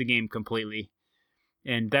change the game completely.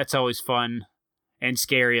 And that's always fun and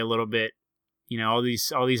scary a little bit. All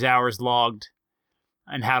these hours logged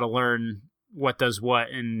and how to learn what does what,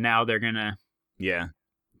 and now they're going to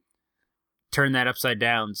turn that upside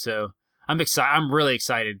down. So I'm excited. I'm really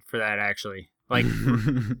excited for that, actually.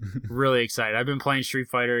 Really excited. I've been playing Street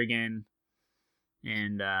Fighter again,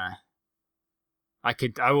 and I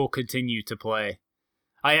will continue to play.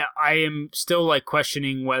 I am still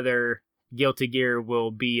questioning whether Guilty Gear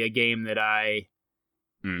will be a game that I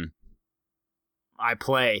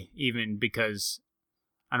play, even because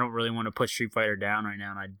I don't really want to put Street Fighter down right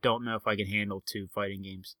now, and I don't know if I can handle 2 fighting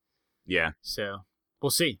games. Yeah. So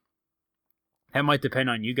we'll see. That might depend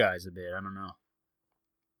on you guys a bit. I don't know.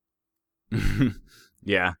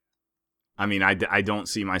 Yeah. I mean, I don't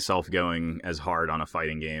see myself going as hard on a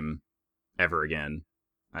fighting game ever again.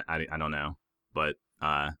 I don't know. But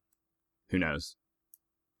who knows?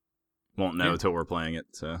 Won't know till we're playing it,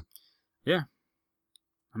 so. Yeah.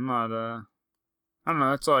 I'm not, I don't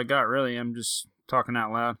know. That's all I got, really. I'm just talking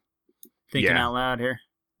out loud. Thinking out loud here.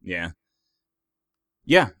 Yeah.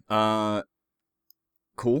 Yeah.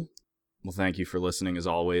 Cool. Well, thank you for listening, as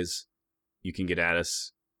always. You can get at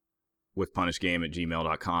us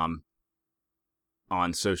whiffpunishgame@gmail.com,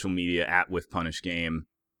 on social media @whiffpunishgame.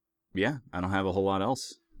 Yeah, I don't have a whole lot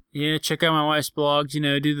else. Yeah, check out my wife's blogs,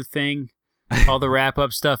 do the thing. All the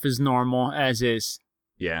wrap-up stuff is normal, as is.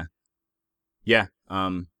 Yeah. Yeah,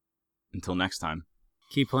 until next time.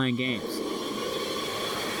 Keep playing games.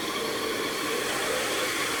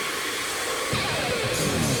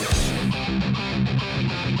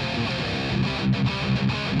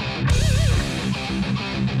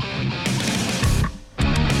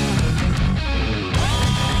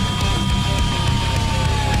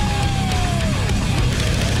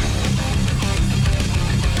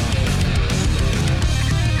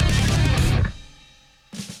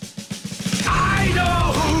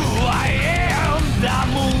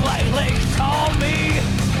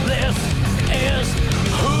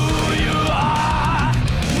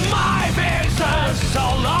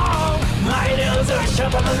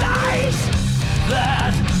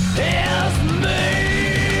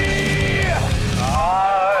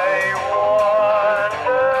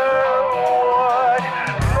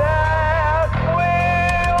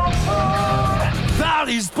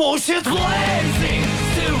 Bullshit's blazing,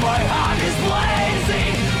 still my heart is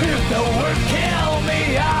blazing. If the word kill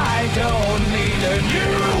me, I don't need a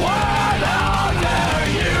new word under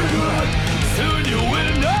you. Soon you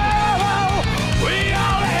will know, we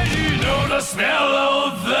already know the smell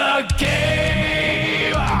of the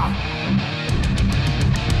game.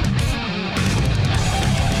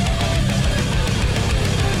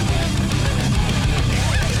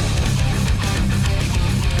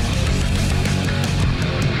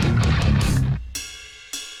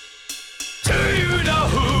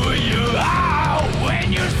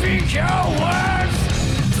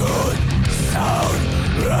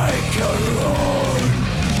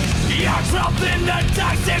 than the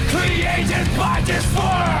toxic created by this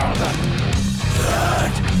world.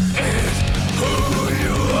 That is who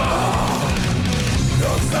you are.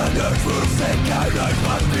 No standards will sink and I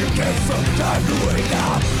must begin some time to wake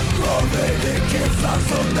up. Crawling keeps us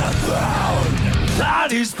on the ground. That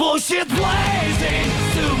is bullshit blazing,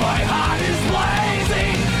 still my heart is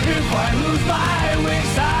blazing. If I lose my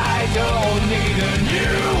wings I don't need a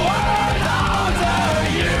new world.